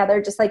journey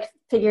together, just like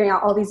figuring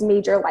out all these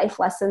major life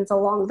lessons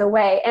along the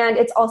way. And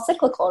it's all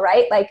cyclical,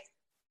 right? Like,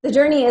 the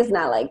journey is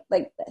not like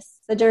this.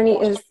 The journey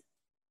is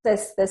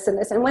this, and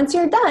this. And once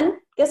you're done,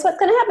 guess what's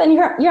going to happen?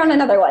 You're on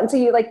another one. So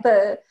you like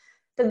the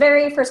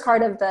very first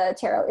card of the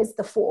tarot is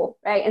the Fool,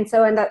 right? And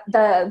so,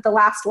 the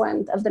last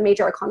one of the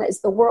major arcana is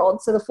the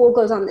World. So the Fool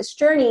goes on this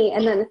journey,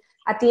 and then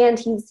at the end,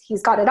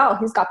 he's got it all.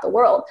 He's got the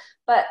world.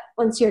 But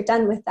once you're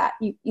done with that,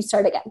 you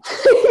start again.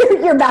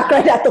 You're back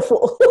right at the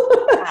Fool.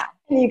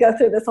 And you go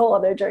through this whole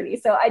other journey.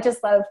 So I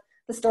just love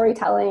the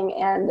storytelling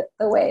and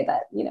the way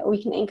that,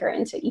 we can anchor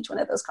into each one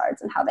of those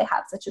cards and how they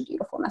have such a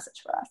beautiful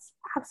message for us.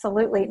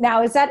 Absolutely.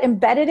 Now, is that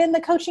embedded in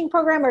the coaching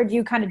program, or do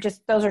you kind of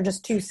those are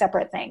just two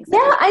separate things?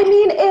 Yeah. I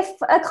mean, if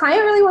a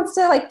client really wants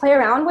to like play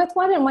around with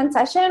one in one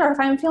session, or if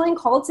I'm feeling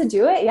called to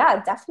do it,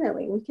 yeah,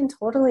 definitely. We can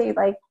totally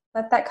like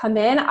let that come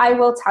in. I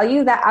will tell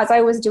you that as I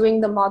was doing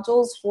the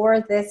modules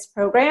for this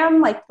program,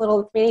 like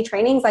little mini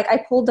trainings, like I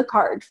pulled the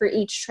card for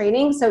each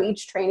training. So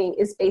each training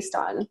is based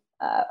on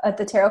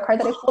the tarot card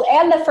that I pulled.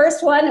 And the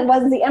first one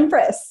was the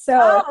Empress.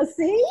 So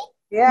see?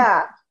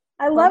 Yeah.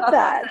 I love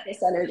that.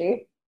 This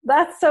energy.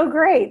 That's so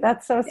great.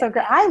 That's so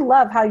great. I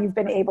love how you've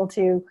been able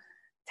to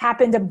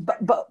tap into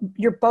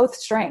your both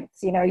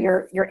strengths,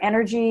 your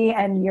energy,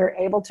 and you're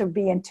able to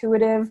be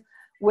intuitive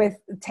with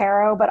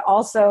tarot, but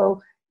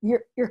also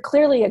you're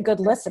clearly a good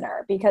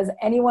listener, because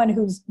anyone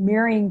who's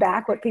mirroring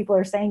back what people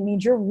are saying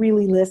means you're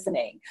really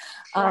listening.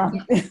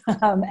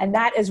 And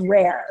that is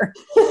rare.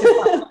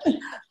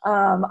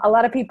 A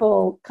lot of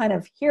people kind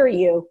of hear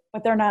you,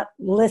 but they're not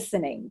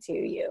listening to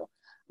you.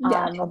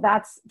 Well,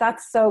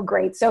 that's so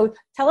great. So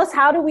tell us,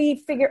 how do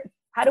we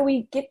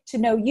get to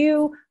know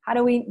you? How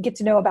do we get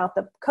to know about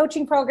the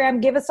coaching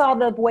program? Give us all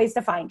the ways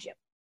to find you.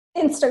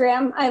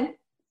 Instagram.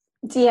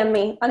 DM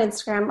me on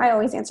Instagram. I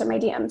always answer my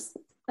DMs.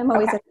 I'm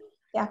always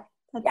Yeah.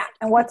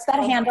 And what's that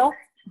handle?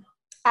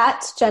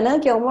 At Jenna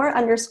Gilmore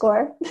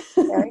 _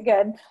 Very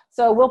good.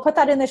 So we'll put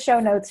that in the show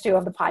notes too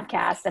of the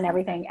podcast and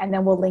everything, and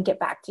then we'll link it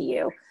back to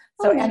you.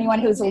 So anyone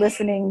who's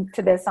listening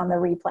to this on the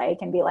replay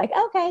can be like,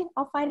 okay,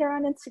 I'll find her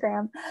on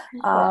Instagram.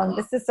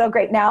 This is so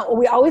great. Now,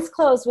 we always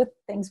close with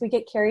things we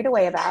get carried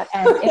away about.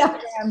 And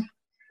Instagram,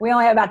 we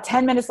only have about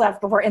 10 minutes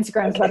left before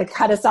Instagram's about to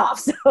cut us off.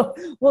 So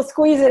we'll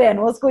squeeze it in.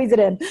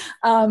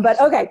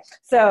 But okay,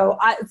 so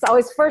it's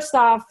always, first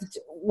off,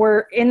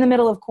 we're in the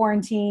middle of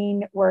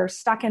quarantine. We're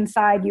stuck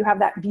inside. You have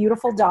that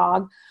beautiful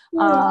dog.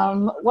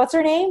 What's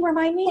her name?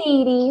 Remind me.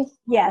 Sadie.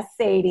 Yes,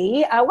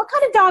 Sadie. What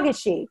kind of dog is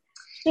she?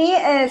 She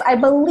is, I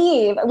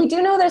believe, we do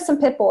know there's some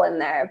pit bull in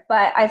there,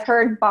 but I've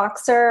heard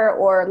boxer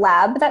or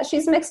lab that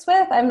she's mixed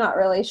with. I'm not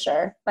really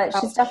sure, but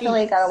she's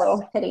definitely got a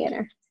little pitty in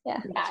her. Yeah.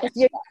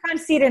 You kind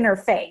of see it in her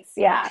face.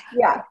 Yeah.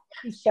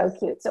 She's so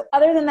cute. So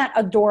other than that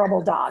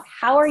adorable dog,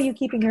 how are you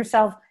keeping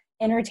yourself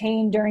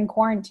entertained during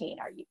quarantine?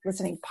 Are you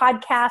listening to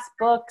podcasts,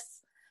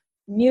 books,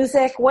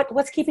 music?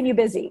 What's keeping you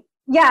busy?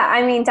 Yeah,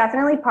 I mean,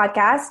 definitely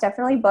podcasts,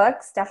 definitely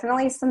books,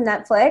 definitely some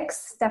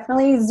Netflix,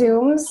 definitely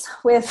Zooms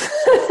with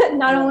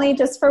not only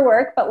just for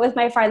work, but with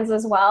my friends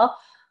as well.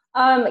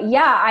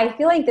 I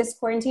feel like this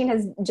quarantine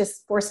has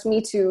just forced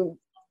me to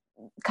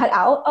cut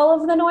out all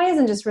of the noise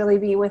and just really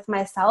be with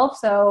myself.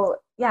 So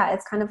yeah,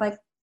 it's kind of like,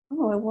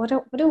 oh, what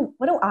do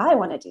I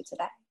want to do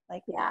today?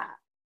 Like,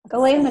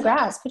 go lay in the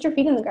grass, put your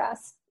feet in the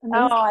grass.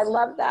 I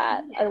love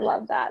that. I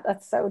love that.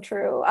 That's so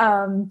true.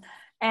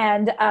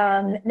 And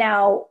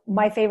now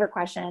my favorite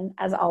question,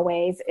 as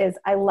always, is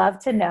I love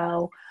to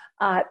know,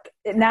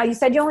 now you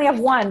said you only have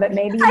one, but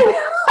maybe when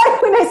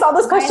I saw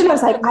this question, I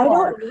was like, I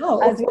don't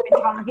know. As we've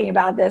been talking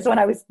about this, when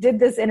I did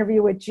this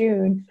interview with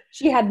June,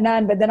 she had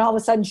none, but then all of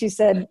a sudden she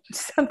said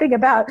something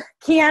about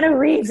Keanu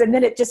Reeves, and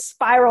then it just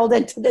spiraled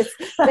into this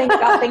thing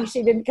about things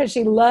she didn't, because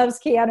she loves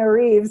Keanu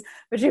Reeves,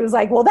 but she was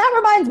like, well, that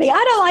reminds me,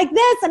 I don't like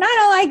this and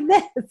I don't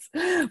like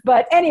this.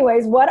 But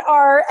anyways, what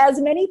are as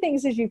many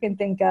things as you can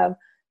think of,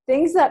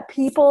 things that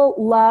people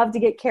love to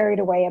get carried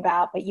away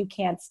about, but you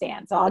can't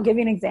stand? So I'll give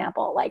you an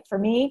example. Like for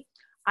me,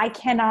 I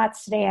cannot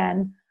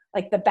stand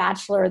like The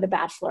Bachelor or The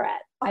Bachelorette.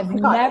 I've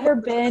never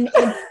been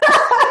in.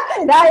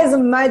 That is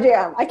my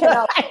jam. I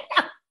cannot.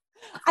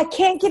 I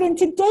can't get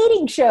into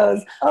dating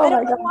shows. Oh I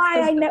don't my know God.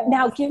 why. I know.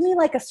 Now give me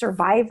like a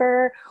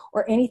Survivor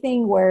or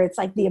anything where it's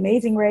like The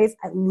Amazing Race.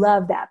 I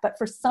love that. But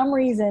for some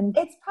reason,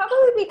 it's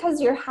probably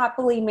because you're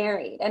happily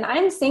married and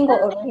I'm single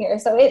over here.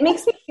 So it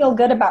makes me feel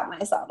good about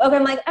myself. Okay.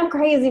 I'm like, I'm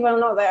crazy, but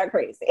I'm not that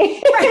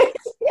crazy.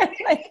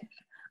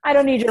 I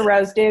don't need your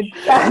rose, dude.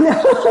 Yeah, no.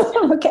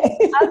 Okay.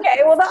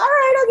 Okay. Well, all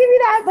right. I'll give you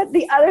that. But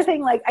the other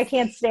thing, like, I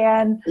can't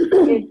stand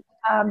is,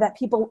 that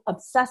people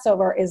obsess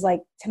over is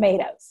like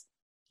tomatoes.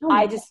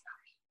 I just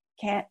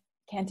can't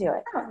do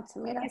it. I don't like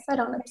tomatoes. I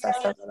don't obsess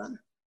over them.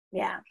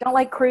 Yeah. Don't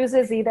like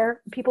cruises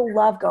either. People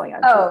love going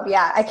on cruises. Cruise.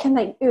 Yeah. I can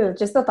like,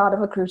 just the thought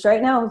of a cruise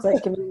right now is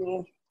like giving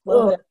me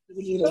so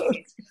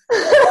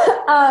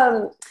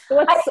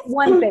what's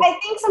one thing? I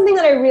think something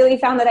that I really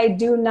found that I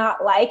do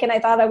not like, and I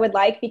thought I would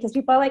like because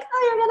people are like,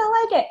 oh, you're gonna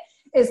like it,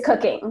 is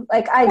cooking.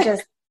 Like I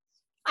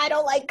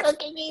don't like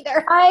cooking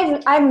either.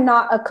 I'm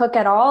not a cook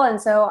at all,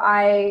 and so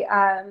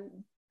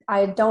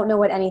I don't know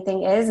what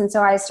anything is, and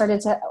so I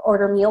started to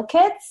order meal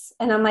kits,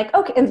 and I'm like,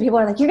 okay, and people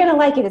are like, you're gonna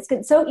like it. It's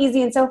good, so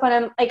easy and so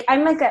fun.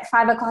 I'm like at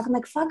 5 o'clock. I'm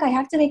like, fuck, I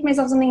have to make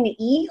myself something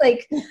to eat.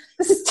 Like,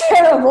 this is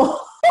terrible.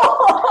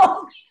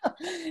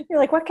 You're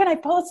like, what can I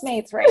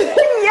Postmates right now?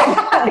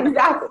 Yeah,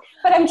 exactly.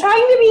 But I'm trying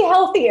to be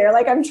healthier.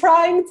 Like I'm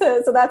trying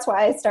to, so that's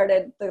why I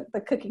started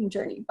the cooking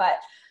journey. But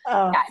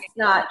it's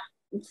not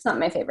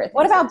my favorite thing.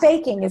 What about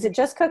baking? Is it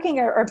just cooking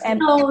or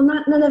no,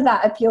 none of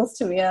that appeals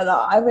to me at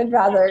all. I would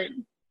rather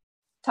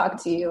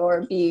talk to you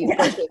or be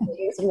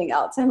doing something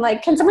else. I'm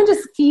like, can someone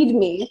just feed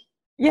me?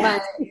 Yeah,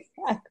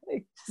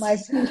 exactly.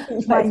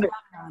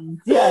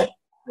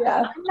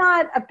 Yeah. I'm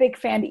not a big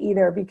fan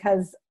either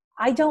because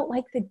I don't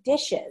like the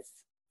dishes.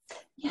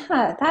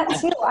 Yeah, that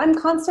too. I'm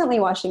constantly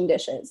washing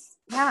dishes.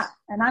 Yeah,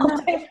 and I'm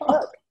not a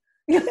cook.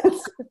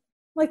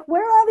 Like,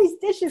 where are all these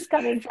dishes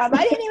coming from?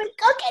 I didn't even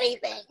cook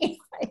anything.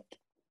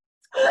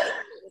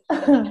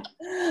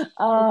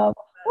 Well,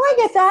 I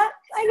get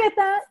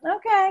that.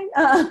 Okay.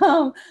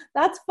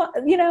 That's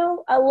fun. You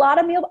know, a lot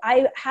of meal.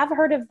 I have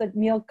heard of the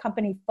meal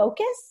company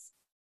Focus.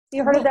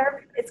 You heard of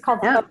their? It's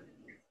called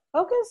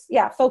Focus.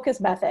 Yeah,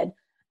 Focus Method.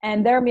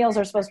 And their meals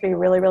are supposed to be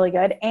really, really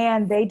good.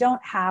 And they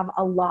don't have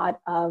a lot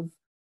of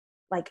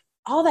like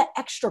all that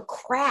extra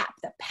crap,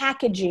 the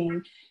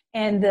packaging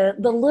and the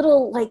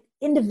little like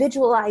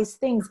individualized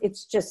things.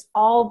 It's just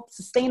all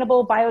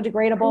sustainable,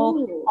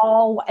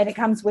 biodegradable, and it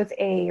comes with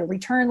a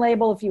return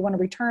label if you want to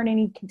return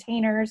any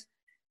containers.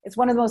 It's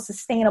one of the most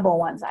sustainable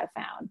ones I've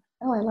found.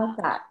 Oh, I love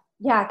that.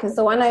 Yeah, because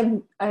the one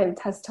I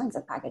has tons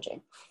of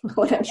packaging.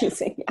 What I'm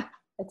using, yeah.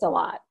 It's a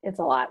lot.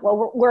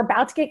 Well, we're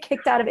about to get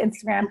kicked out of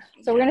Instagram.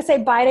 So we're going to say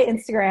bye to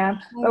Instagram,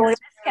 but we're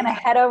just going to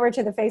head over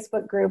to the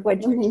Facebook group,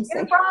 which you're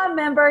a Braun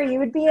member, you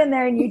would be in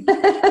there and you'd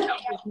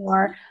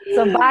more.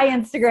 So bye,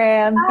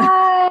 Instagram.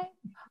 Bye.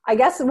 I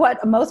guess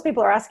what most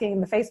people are asking in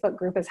the Facebook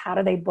group is how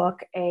do they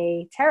book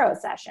a tarot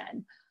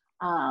session?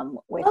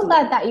 With I'm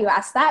glad that you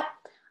asked that.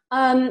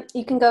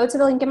 You can go to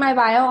the link in my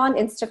bio on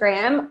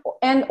Instagram,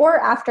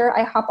 or after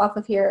I hop off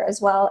of here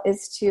as well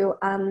is to,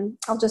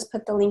 I'll just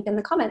put the link in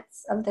the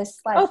comments of this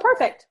live. Oh,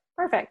 perfect.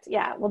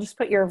 Yeah. We'll just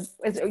put your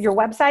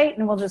website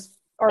and we'll just,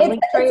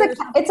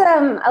 it's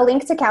a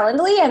link to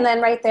Calendly, and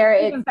then right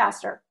there, even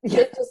faster.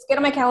 Just get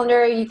on my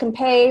calendar. You can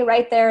pay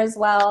right there as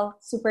well.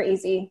 Super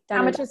easy.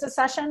 How much is the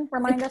session?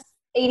 Remind us.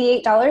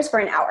 $88 for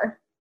an hour.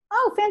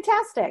 Oh,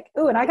 fantastic.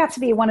 Ooh, and I got to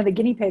be one of the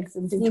guinea pigs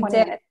and do 20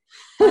 minutes.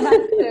 I have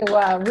to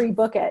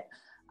rebook it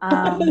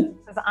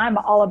because I'm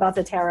all about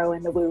the tarot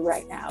and the woo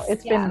right now.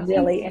 It's been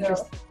really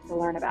interesting to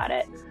learn about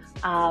it.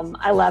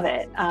 I love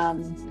it.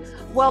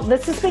 Well,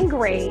 this has been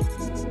great.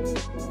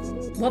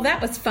 Well,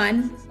 that was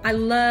fun. I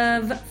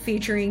love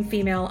featuring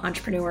female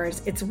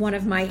entrepreneurs. It's one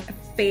of my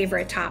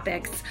favorite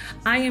topics.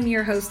 I am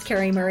your host,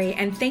 Carrie Murray,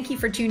 and thank you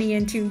for tuning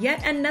in to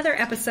yet another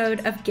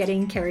episode of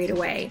Getting Carried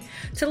Away.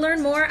 To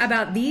learn more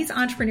about these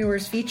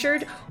entrepreneurs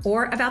featured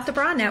or about the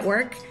Bra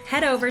Network,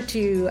 head over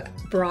to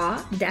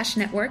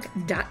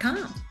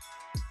bra-network.com.